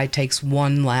and the guy takes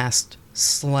one last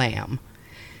slam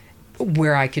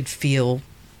where I could feel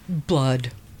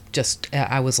blood.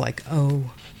 I was like,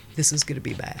 oh, this is going to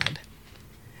be bad.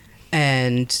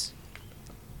 And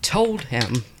told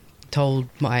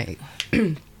my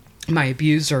my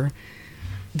abuser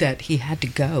that he had to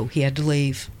go. He had to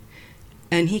leave.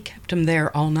 And he kept him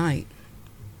there all night.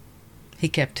 He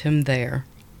kept him there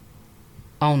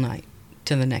all night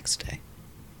to the next day.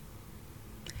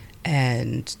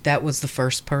 And that was the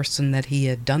first person that he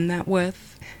had done that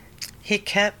with. He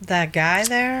kept that guy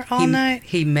there all night?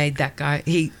 He made that guy,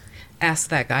 he asked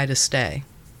that guy to stay.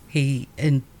 He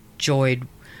enjoyed,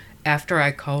 after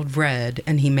I called red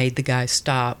and he made the guy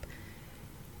stop,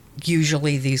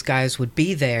 usually these guys would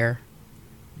be there,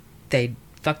 they'd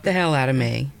fuck the hell out of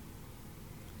me,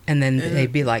 and then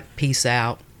they'd be like, peace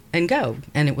out, and go.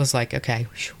 And it was like, okay.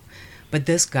 But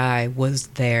this guy was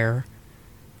there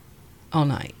all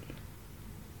night.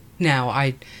 Now,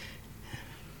 I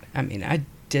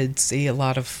did see a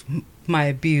lot of my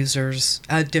abusers,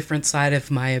 a different side of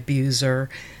my abuser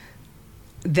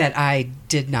that I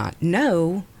did not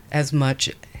know as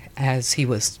much as he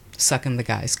was sucking the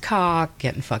guy's cock,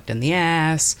 getting fucked in the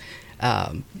ass.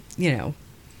 You know,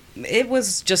 it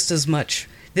was just as much.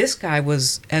 This guy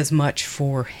was as much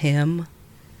for him.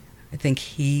 I think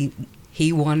he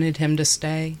wanted him to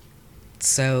stay.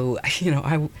 So, you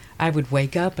know, I would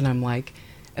wake up and I'm like,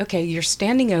 okay, you're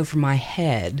standing over my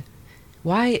head.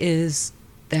 Why is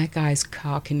that guy's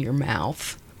cock in your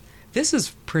mouth? This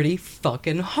is pretty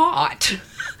fucking hot.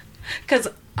 Because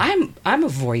I'm a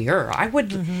voyeur. I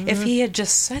would, if he had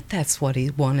just said that's what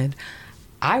he wanted,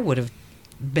 I would have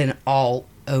been all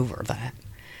over that.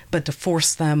 But to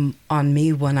force them on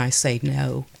me when I say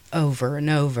no over and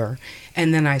over,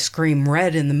 and then I scream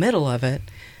red in the middle of it,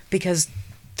 because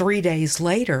 3 days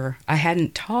later, I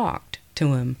hadn't talked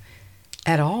to him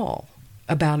at all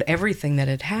about everything that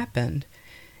had happened.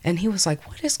 And he was like,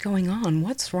 what is going on?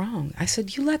 What's wrong? I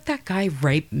said, you let that guy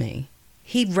rape me.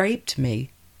 He raped me,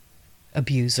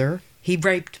 abuser. He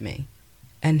raped me.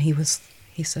 And he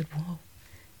said, well,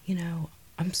 you know,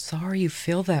 I'm sorry you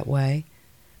feel that way,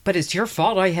 but it's your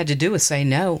fault. All you had to do was say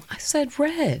no. I said,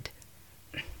 red.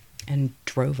 And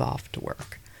drove off to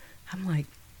work. I'm like,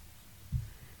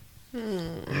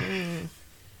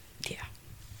 yeah.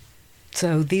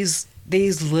 So these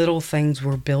little things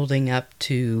were built up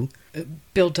to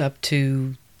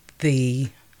the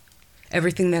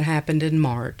everything that happened in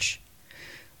March,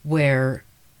 where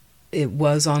it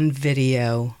was on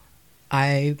video.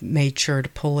 I made sure to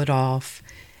pull it off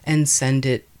and send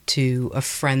it to a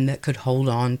friend that could hold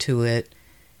on to it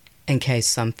in case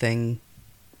something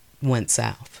went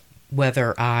south.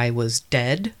 Whether I was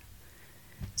dead,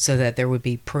 so that there would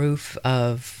be proof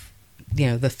of, you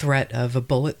know, the threat of a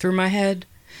bullet through my head,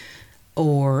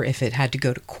 or if it had to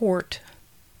go to court,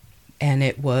 and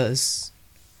it was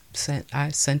sent,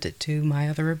 I sent it to my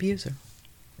other abuser.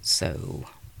 So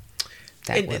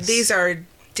these are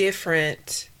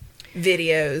different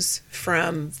videos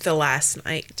from the last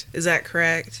night. Is that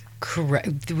correct?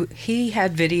 Correct. He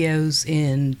had videos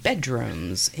in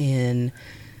bedrooms, in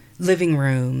living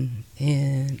room,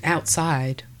 in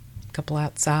outside, a couple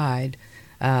outside,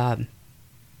 and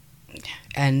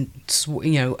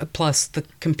you know, plus the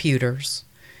computers.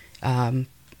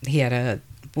 He had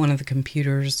one of the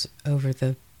computers over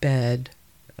the bed,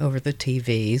 over the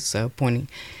TV, so pointing,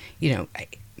 you know,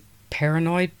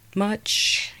 paranoid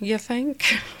much, you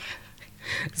think?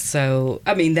 So,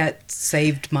 I mean, that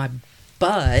saved my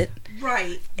butt.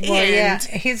 Right. Well, and yeah,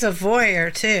 he's a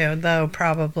voyeur too, though,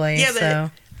 probably. Yeah, but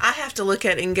so. I have to look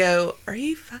at it and go, are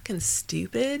you fucking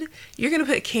stupid? You're going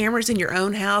to put cameras in your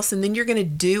own house and then you're going to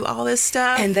do all this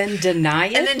stuff? And then deny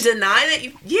it? And then deny that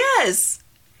you... Yes.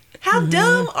 How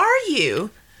dumb are you?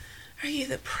 Are you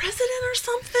the president or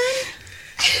something?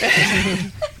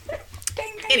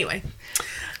 Anyway.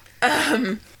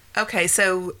 Okay,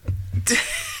 so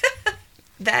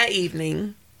that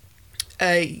evening,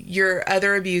 your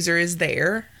other abuser is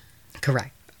there.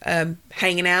 Correct.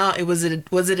 Hanging out. Was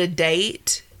it a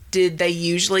date? Did they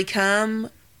usually come?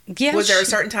 Yeah. Was there a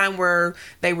certain time where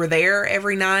they were there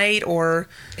every night, or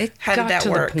how did that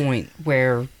work? It got to the point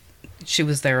where she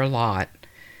was there a lot,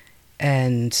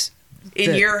 and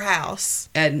in your house,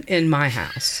 and in my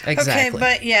house, exactly. Okay,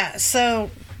 but yeah,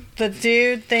 so the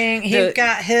dude thing, he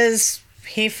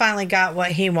finally got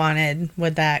what he wanted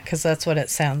with that, because that's what it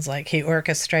sounds like. He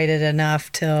orchestrated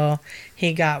enough till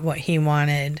he got what he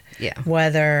wanted. Yeah.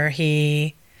 Whether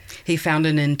he found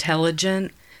an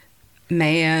intelligent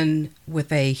man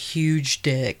with a huge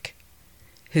dick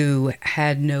who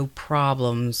had no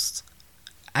problems.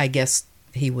 I guess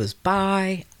he was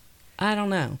bi. I don't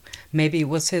know. Maybe it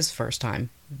was his first time.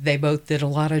 They both did a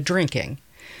lot of drinking.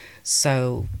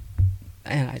 So,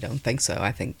 and I don't think so.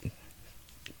 I think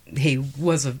I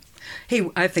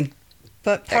think.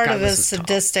 But part of his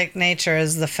sadistic nature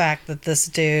is the fact that this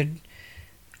dude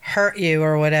hurt you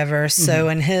or whatever. So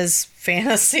in his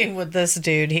fantasy with this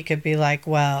dude, he could be like,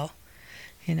 well,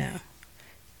 you know,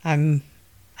 I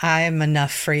am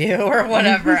enough for you or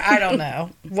whatever. I don't know.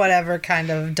 Whatever kind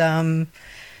of dumb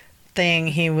thing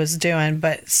he was doing.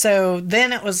 But so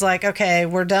then it was like, okay,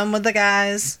 we're done with the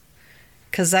guys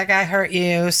because that guy hurt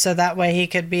you. So that way he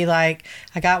could be like,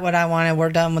 I got what I wanted. We're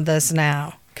done with this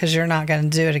now because you're not going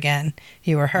to do it again.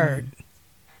 You were hurt.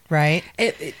 Right?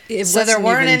 So there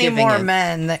weren't any more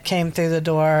men that came through the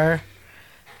door.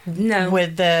 No.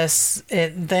 With this,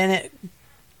 then it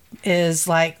is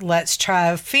like, let's try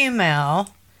a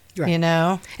female, right. You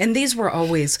know? And these were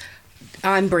always,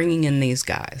 I'm bringing in these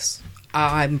guys.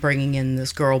 I'm bringing in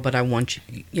this girl, but I want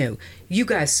you, you know, you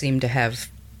guys seem to have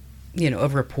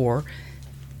of rapport.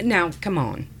 Now, come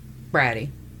on, Bratty.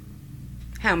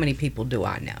 How many people do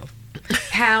I know?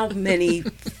 How many?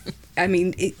 I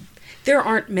mean, there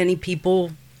aren't many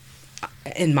people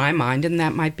in my mind, and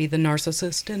that might be the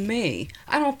narcissist in me.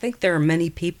 I don't think there are many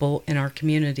people in our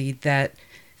community that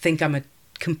think I'm a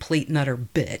complete and utter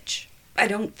bitch. I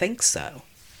don't think so.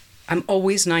 I'm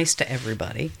always nice to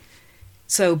everybody.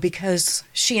 So because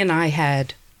she and I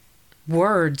had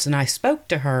words and I spoke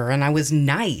to her and I was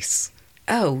nice,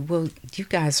 oh, well, you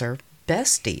guys are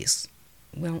besties.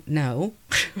 Well, no.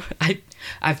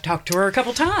 I've talked to her a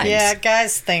couple times. Yeah,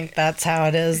 guys think that's how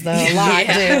it is, though. A lot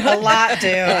do. A lot do.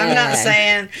 I'm not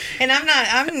saying, and I'm not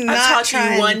I taught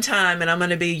trying, you one time, and I'm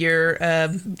going to be your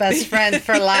best friend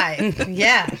for life.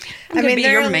 Yeah. I mean, be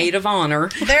your maid of honor.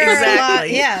 There are a lot.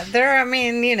 Exactly. Yeah, there. I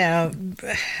mean,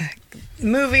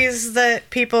 movies that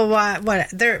people watch. What?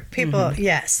 There are people.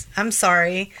 Yes, I'm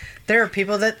sorry. There are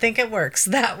people that think it works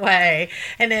that way,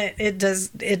 and it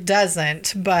does. It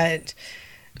doesn't. But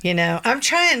I'm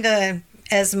trying to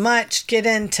as much get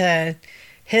into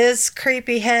his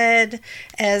creepy head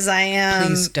as I am.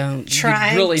 Please don't.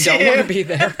 Trying you really to, don't want to be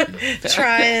there.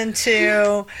 Trying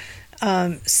to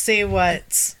see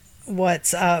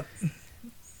what's up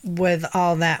with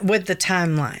all that, with the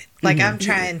timeline. Like, I'm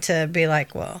trying to be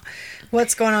like, well,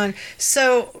 what's going on?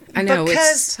 So, I know,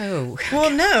 because,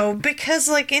 well, no, because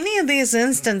like any of these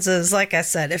instances, like I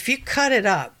said, if you cut it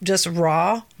up just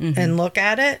raw and look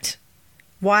at it,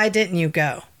 why didn't you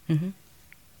go? Mm-hmm.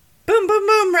 Boom, boom,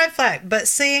 boom, red flag. But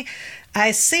see,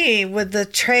 I see with the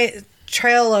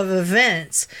trail of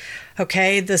events,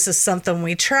 okay, this is something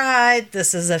we tried.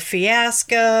 This is a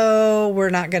fiasco. We're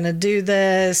not going to do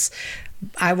this.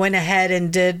 I went ahead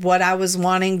and did what I was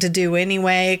wanting to do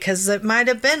anyway, because it might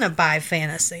have been a bi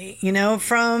fantasy,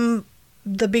 from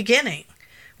the beginning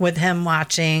with him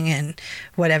watching and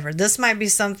whatever. This might be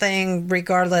something,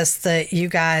 regardless, that you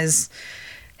guys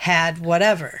had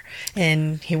whatever.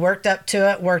 And he worked up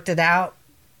to it, worked it out.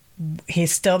 He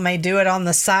still may do it on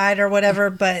the side or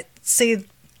whatever, but see,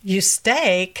 you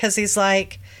stay because he's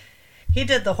like, he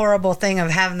did the horrible thing of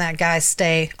having that guy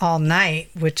stay all night,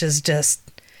 which is just,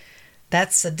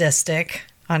 that's sadistic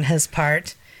on his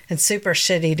part and super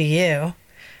shitty to you,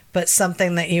 but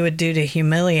something that you would do to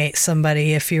humiliate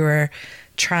somebody if you were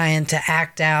trying to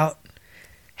act out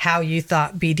how you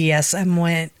thought BDSM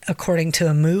went according to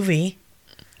a movie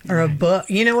or a book.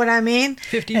 You know what I mean?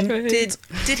 50 Did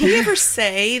he ever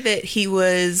say that he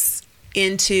was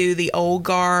into the old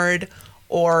guard,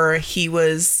 or he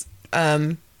was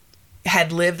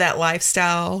had lived that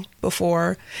lifestyle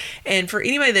before? And for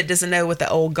anybody that doesn't know what the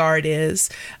old guard is,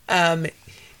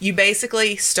 you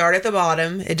basically start at the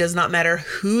bottom. It does not matter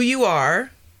who you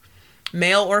are,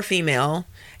 male or female,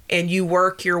 and you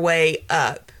work your way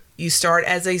up. You start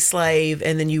as a slave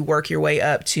and then you work your way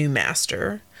up to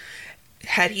master.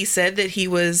 Had he said that he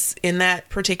was in that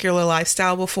particular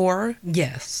lifestyle before?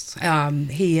 Yes.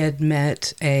 He had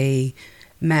met a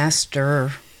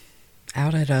master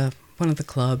out at one of the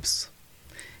clubs,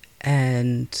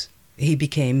 and he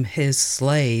became his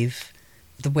slave.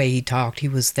 The way he talked, he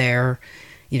was there,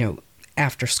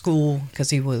 after school,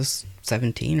 because he was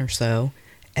 17 or so,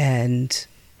 and,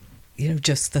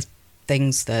 just the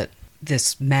things that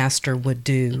this master would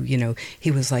do,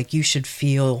 he was like, you should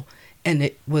feel, and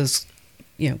it was,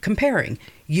 comparing,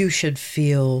 you should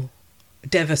feel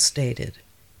devastated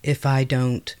if I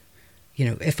don't,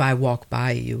 if I walk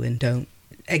by you and don't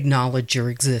acknowledge your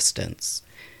existence,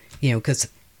 because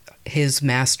his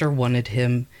master wanted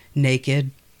him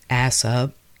naked, ass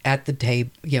up, at the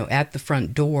table, at the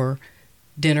front door,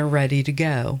 dinner ready to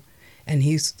go. And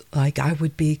he's like, I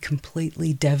would be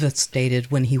completely devastated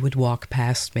when he would walk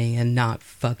past me and not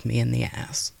fuck me in the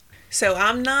ass. So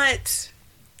I'm not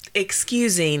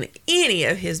excusing any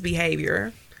of his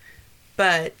behavior,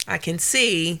 but I can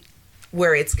see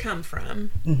where it's come from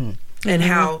and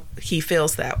how he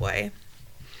feels that way.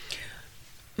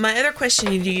 My other question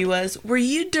to you was, were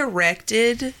you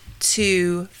directed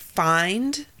to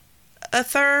find a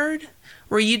third?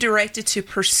 Were you directed to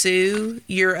pursue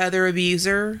your other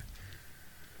abuser?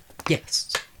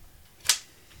 Yes.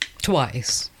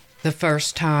 Twice. The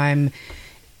first time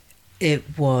it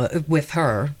was with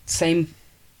her, same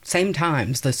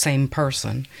times, the same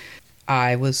person.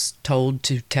 I was told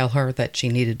to tell her that she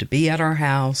needed to be at our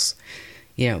house.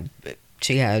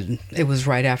 It was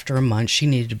right after a month. She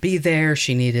needed to be there.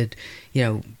 She needed,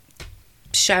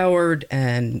 showered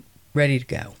and ready to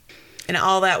go. And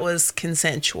all that was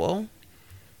consensual?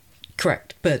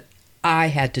 Correct. But I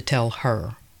had to tell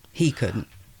her. He couldn't.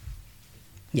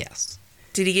 Yes.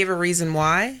 Did he give a reason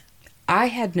why?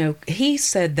 He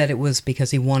said that it was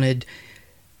because he wanted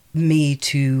me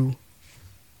to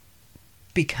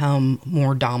become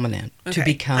more dominant, to Okay, I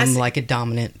become see. like a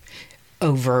dominant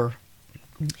over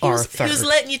Arthur. He was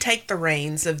letting you take the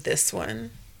reins of this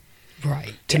one.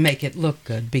 Right. To make it look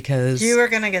good, because You were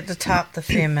going to get to top the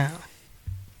female.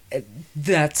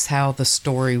 that's how the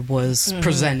story was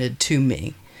presented to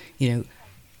me. You know,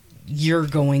 you're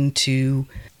going to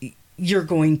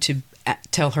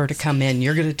tell her to come in.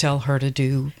 You're going to tell her to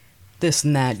do this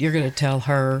and that. You're going to tell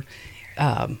her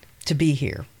to be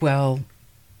here. Well,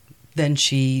 then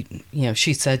she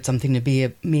said something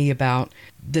to me about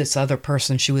this other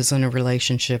person. She was in a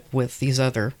relationship with this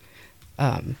other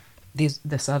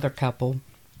couple,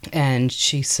 and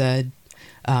she said,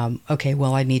 okay,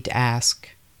 well, I need to ask,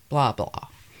 blah, blah.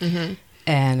 Mm-hmm.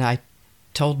 And I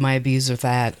told my abuser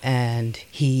that, and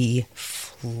he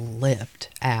flipped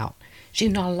out.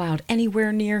 She's not allowed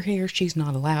anywhere near here. She's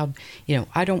not allowed,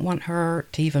 I don't want her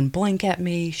to even blink at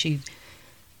me.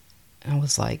 I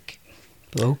was like,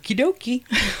 okie dokie.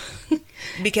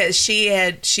 Because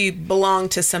she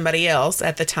belonged to somebody else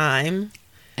at the time.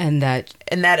 And that,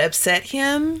 upset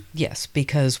him? yes,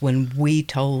 because when we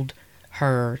told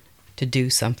her to do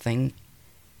something,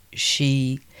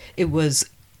 she was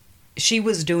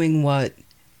doing what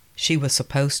she was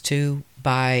supposed to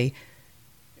by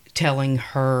telling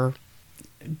her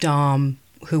Dom,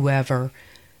 whoever,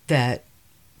 that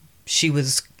she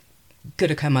was going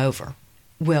to come over.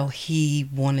 Well, he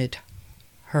wanted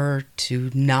her to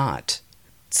not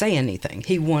say anything.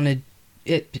 He wanted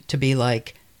it to be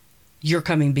like, you're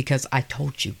coming because I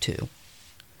told you to,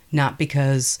 not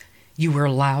because you were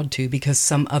allowed to, because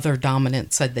some other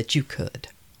dominant said that you could.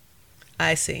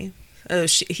 I see. Oh,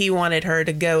 he wanted her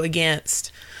to go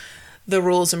against the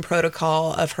rules and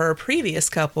protocol of her previous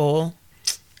couple.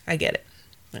 I get it.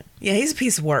 Yeah, he's a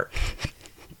piece of work.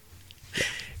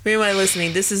 For anybody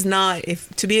listening, this is not,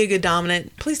 to be a good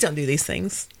dominant, please don't do these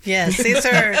things. Yes,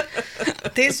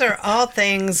 these are all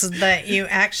things that you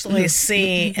actually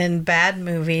see in bad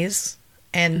movies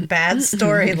and bad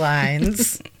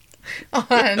storylines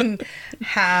on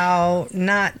how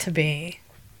not to be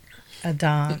a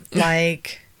dom.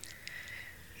 Like,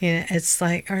 it's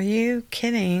like, are you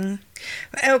kidding?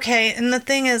 Okay, and the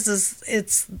thing is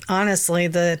it's honestly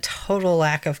the total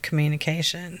lack of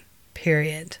communication,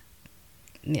 period.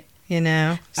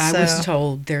 Yeah. I was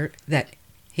told that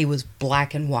he was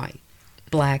black and white.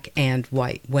 Black and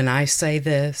white. When I say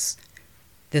this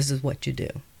is what you do.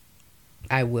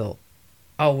 I will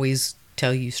always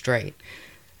tell you straight.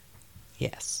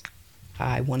 Yes.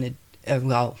 I wanted,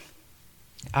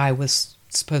 I was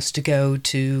supposed to go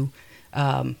to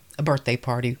a birthday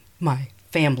party, my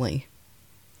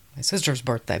sister's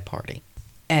birthday party,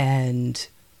 and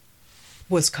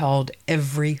was called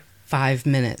every 5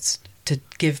 minutes to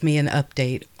give me an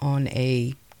update on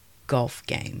a golf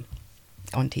game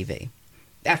on TV.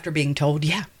 After being told,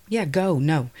 yeah, go,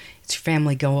 no, it's your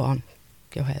family, go on,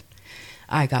 go ahead.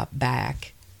 I got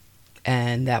back,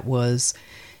 and that was,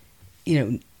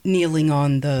 kneeling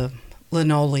on the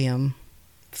linoleum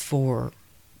for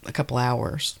a couple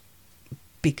hours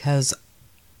because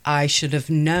I should have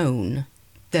known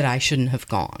that I shouldn't have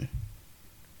gone.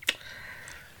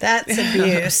 That's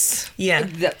abuse. Yeah.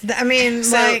 I mean,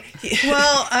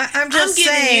 I'm just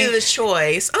giving saying. you the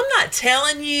choice. I'm not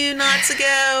telling you not to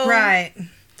go. Right.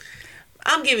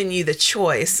 I'm giving you the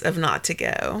choice of not to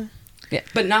go. Yeah,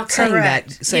 but not saying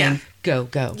Correct. that, saying go.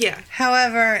 Yeah.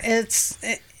 However, it's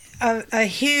a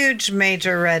huge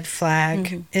major red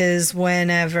flag is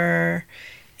whenever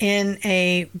in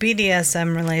a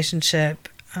BDSM relationship,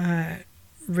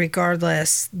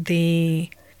 regardless, the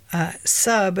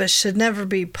sub should never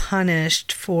be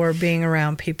punished for being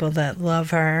around people that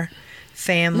love her,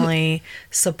 family,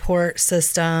 support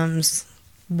systems,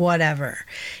 whatever.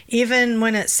 Even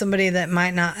when it's somebody that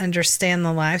might not understand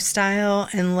the lifestyle,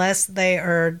 unless they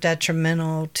are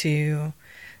detrimental to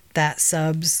that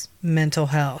sub's mental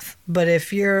health. But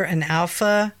if you're an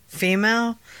alpha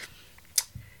female,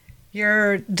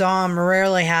 your dom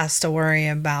rarely has to worry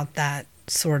about that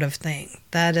sort of thing.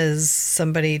 That is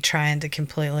somebody trying to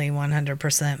completely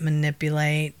 100%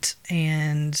 manipulate,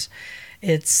 and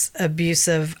it's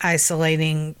abusive,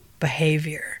 isolating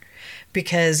behavior.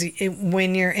 Because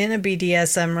when you're in a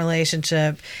BDSM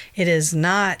relationship, it is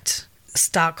not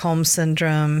Stockholm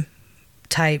Syndrome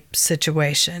type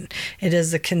situation. It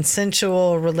is a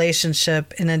consensual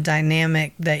relationship in a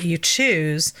dynamic that you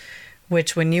choose,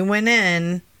 which when you went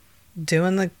in,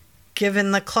 given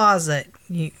the closet,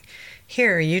 you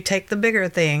take the bigger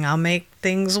thing. I'll make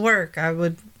things work. I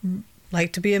would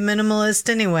like to be a minimalist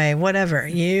anyway, whatever.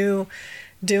 You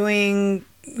doing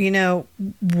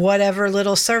whatever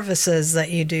little services that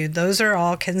you do, those are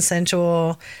all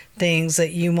consensual things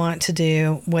that you want to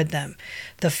do with them.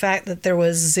 The fact that there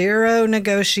was zero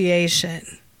negotiation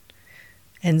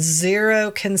and zero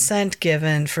consent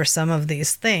given for some of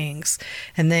these things,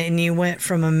 and then you went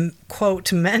from a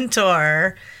quote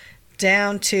mentor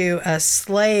down to a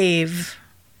slave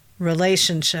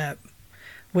relationship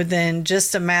within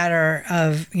just a matter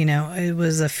of, it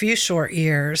was a few short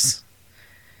years.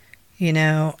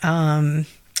 That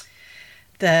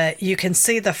you can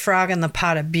see the frog in the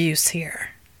pot abuse here.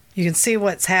 You can see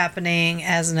what's happening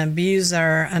as an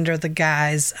abuser under the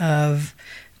guise of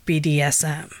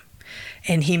BDSM.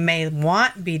 And he may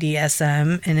want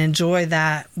BDSM and enjoy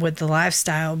that with the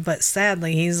lifestyle, but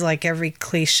sadly, he's like every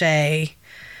cliche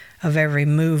of every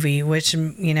movie, which,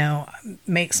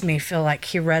 makes me feel like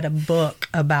he read a book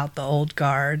about the old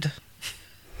guard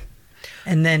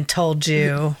and then told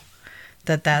you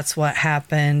that that's what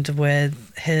happened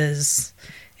with his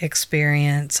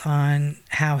experience on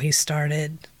how he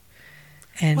started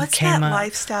and What's came that up.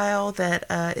 lifestyle that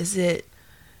is it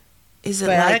But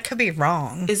like I could be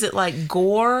wrong. is it like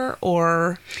gore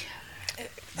or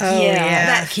Oh yeah,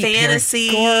 that Keith Haring. fantasy?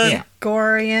 Yeah.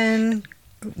 Gorian.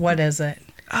 What is it?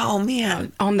 Oh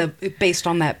man. Based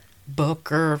on that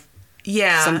book or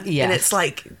Yeah. And yes. it's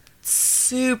like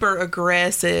super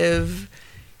aggressive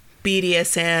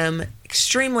BDSM,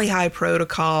 extremely high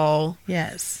protocol.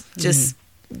 Yes. Just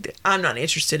I'm not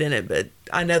interested in it, but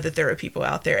I know that there are people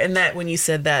out there. And that when you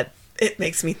said that, it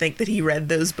makes me think that he read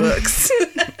those books.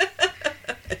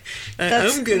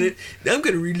 I'm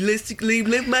gonna realistically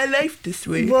live my life this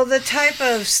way. Well, the type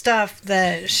of stuff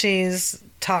that she's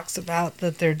talks about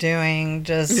that they're doing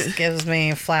just gives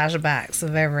me flashbacks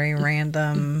of every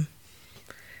random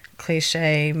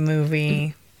cliche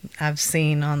movie I've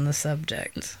seen on the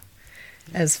subject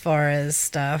as far as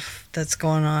stuff that's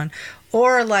going on.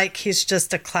 Or like he's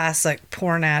just a classic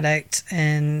porn addict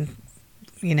and,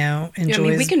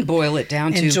 enjoys we can boil it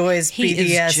down to enjoys he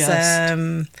BDSM is just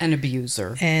an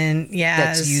abuser and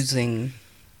that's using.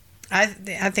 I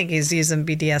think he's using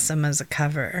BDSM as a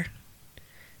cover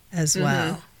as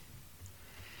well.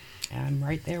 I'm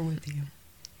right there with you.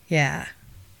 Yeah.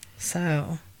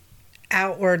 So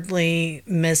outwardly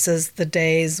misses the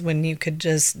days when you could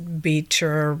just beat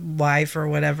your wife or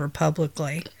whatever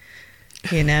publicly,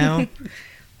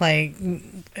 like,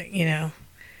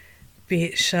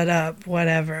 shut up,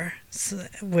 whatever,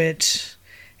 which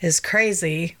is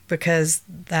crazy because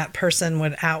that person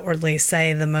would outwardly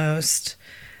say the most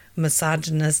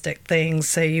misogynistic things,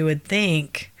 so you would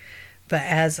think, but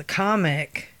as a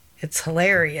comic, it's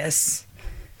hilarious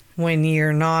when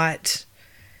you're not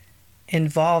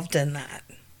involved in that.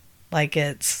 Like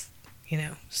it's,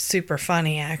 super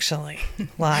funny actually. A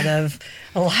lot of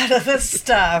the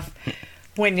stuff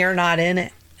when you're not in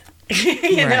it.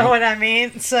 You know what I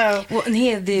mean? So Well, and he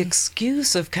had the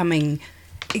excuse of coming,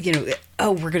 we're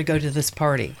going to go to this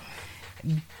party.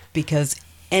 Because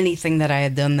anything that I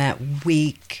had done that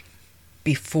week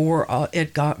before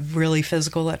it got really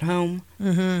physical at home,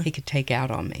 he could take out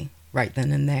on me right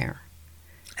then and there.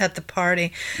 at the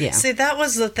party. Yeah. See, that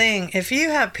was the thing. If you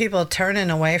have people turning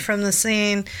away from the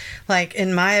scene, like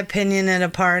in my opinion at a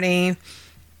party,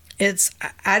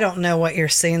 I don't know what your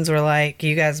scenes were like.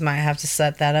 You guys might have to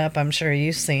set that up. I'm sure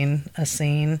you've seen a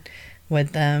scene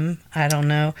with them. I don't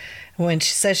know. When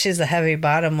she says she's a heavy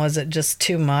bottom, was it just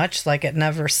too much? Like it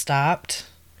never stopped?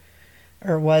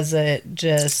 Or was it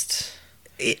just...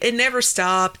 It never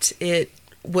stopped. It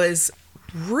was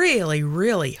really,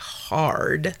 really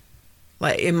hard,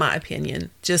 like in my opinion.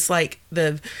 Just like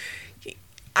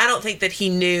I don't think that he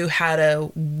knew how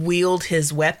to wield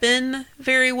his weapon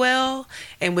very well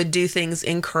and would do things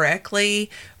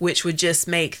incorrectly, which would just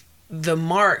make the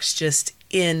marks just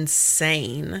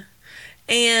insane.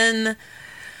 And,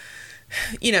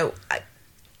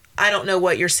 I don't know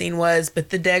what your scene was,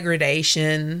 but the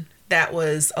degradation, that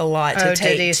was a lot to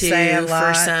take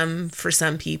to for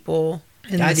some people.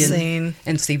 in the scene?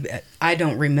 And see, I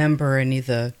don't remember any of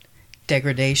the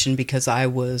degradation because I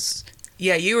was...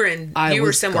 Yeah, you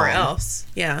were somewhere gone. else.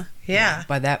 Yeah. Yeah.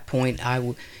 By that point,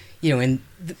 in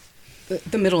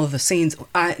the middle of the scenes,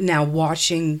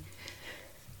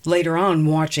 later on,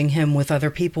 watching him with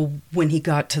other people, when he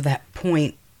got to that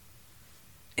point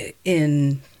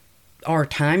in our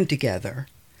time together,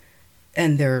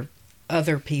 and there are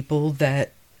other people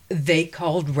that they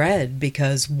called red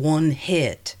because one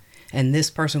hit, and this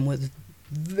person was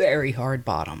very hard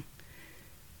bottom.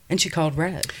 And she called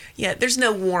red. Yeah, there's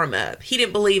no warm-up. He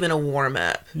didn't believe in a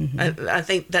warm-up. Mm-hmm. I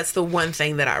think that's the one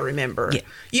thing that I remember. Yeah.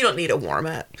 You don't need a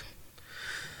warm-up.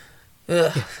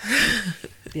 Ugh.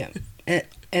 Yeah.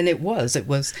 And it was,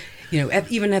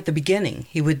 even at the beginning,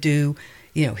 he would do,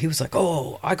 he was like,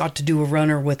 oh, I got to do a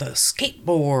runner with a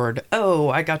skateboard. Oh,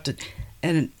 I got to,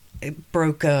 and it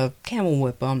broke a camel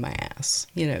whip on my ass.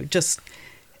 Just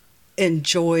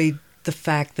enjoyed the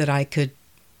fact that I could.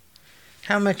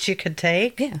 How much you could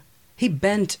take? Yeah. He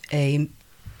bent a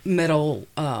metal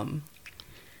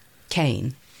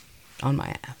cane on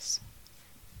my ass.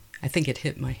 I think it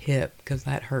hit my hip because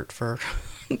that hurt for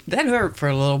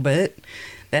a little bit.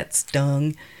 That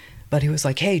stung. But he was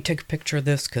like, hey, take a picture of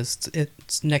this because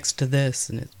it's next to this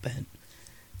and it's bent.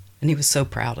 And he was so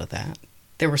proud of that.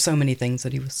 There were so many things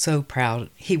that he was so proud.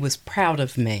 He was proud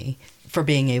of me for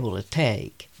being able to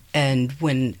take. And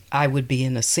when I would be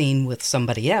in a scene with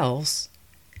somebody else,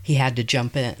 he had to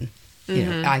jump in.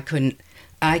 I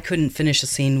couldn't finish a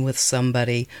scene with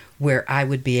somebody where I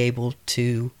would be able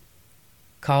to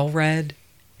call red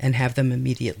and have them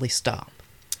immediately stop.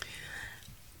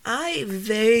 I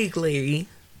vaguely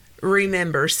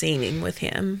remember scening with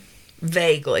him.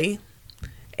 Vaguely.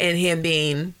 And him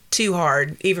being too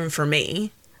hard, even for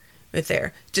me, with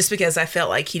there. Just because I felt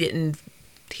like he didn't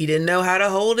know how to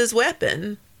hold his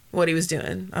weapon, what he was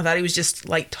doing. I thought he was just,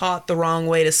 taught the wrong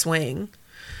way to swing.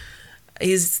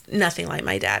 He's nothing like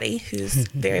my daddy, who's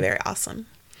very, very awesome.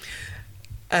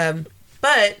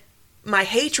 But my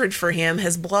hatred for him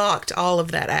has blocked all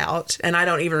of that out, and I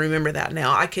don't even remember that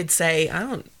now. I could say, I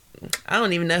don't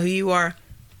even know who you are.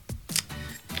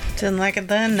 Didn't like it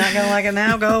then, not gonna like it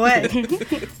now, go away.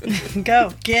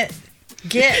 Go, get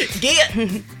now.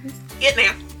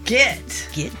 Get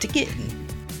to getting.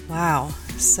 Wow,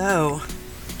 so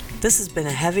this has been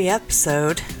a heavy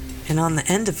episode, and on the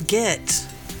end of Get,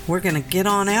 we're gonna get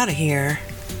on out of here.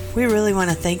 We really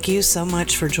want to thank you so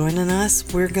much for joining us.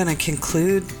 We're going to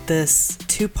conclude this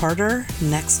two-parter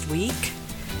next week.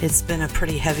 It's been a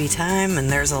pretty heavy time and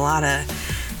there's a lot of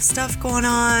stuff going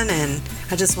on, and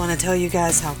I just want to tell you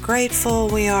guys how grateful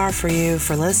we are for you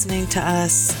for listening to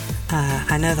us.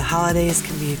 I know the holidays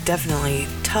can be definitely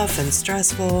tough and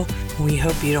stressful. We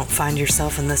hope you don't find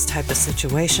yourself in this type of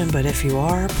situation, but if you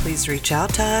are, please reach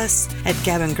out to us at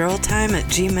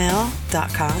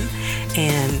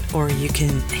gabandgirltime@gmail.com, or you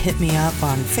can hit me up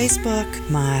on Facebook,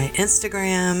 my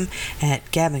Instagram at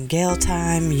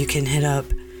gabandgailtime. You can hit up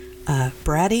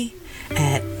Braddy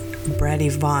at Braddy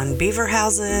Von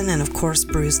Beaverhausen, and of course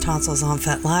Bruised Tonsils on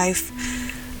FetLife.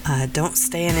 Don't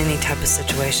stay in any type of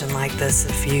situation like this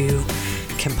if you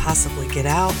can possibly get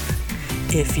out.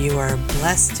 If you are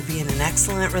blessed to be in an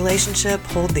excellent relationship,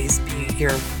 hold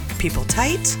your people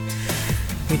tight.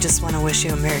 We just want to wish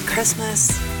you a Merry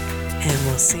Christmas, and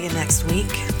we'll see you next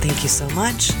week. Thank you so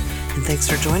much, and thanks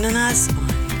for joining us on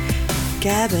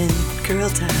Gabbin' Girl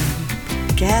Time.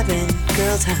 Gabbin'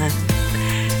 Girl Time.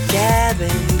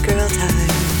 Gabbin' Girl Time.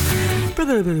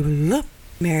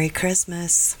 Merry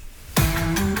Christmas.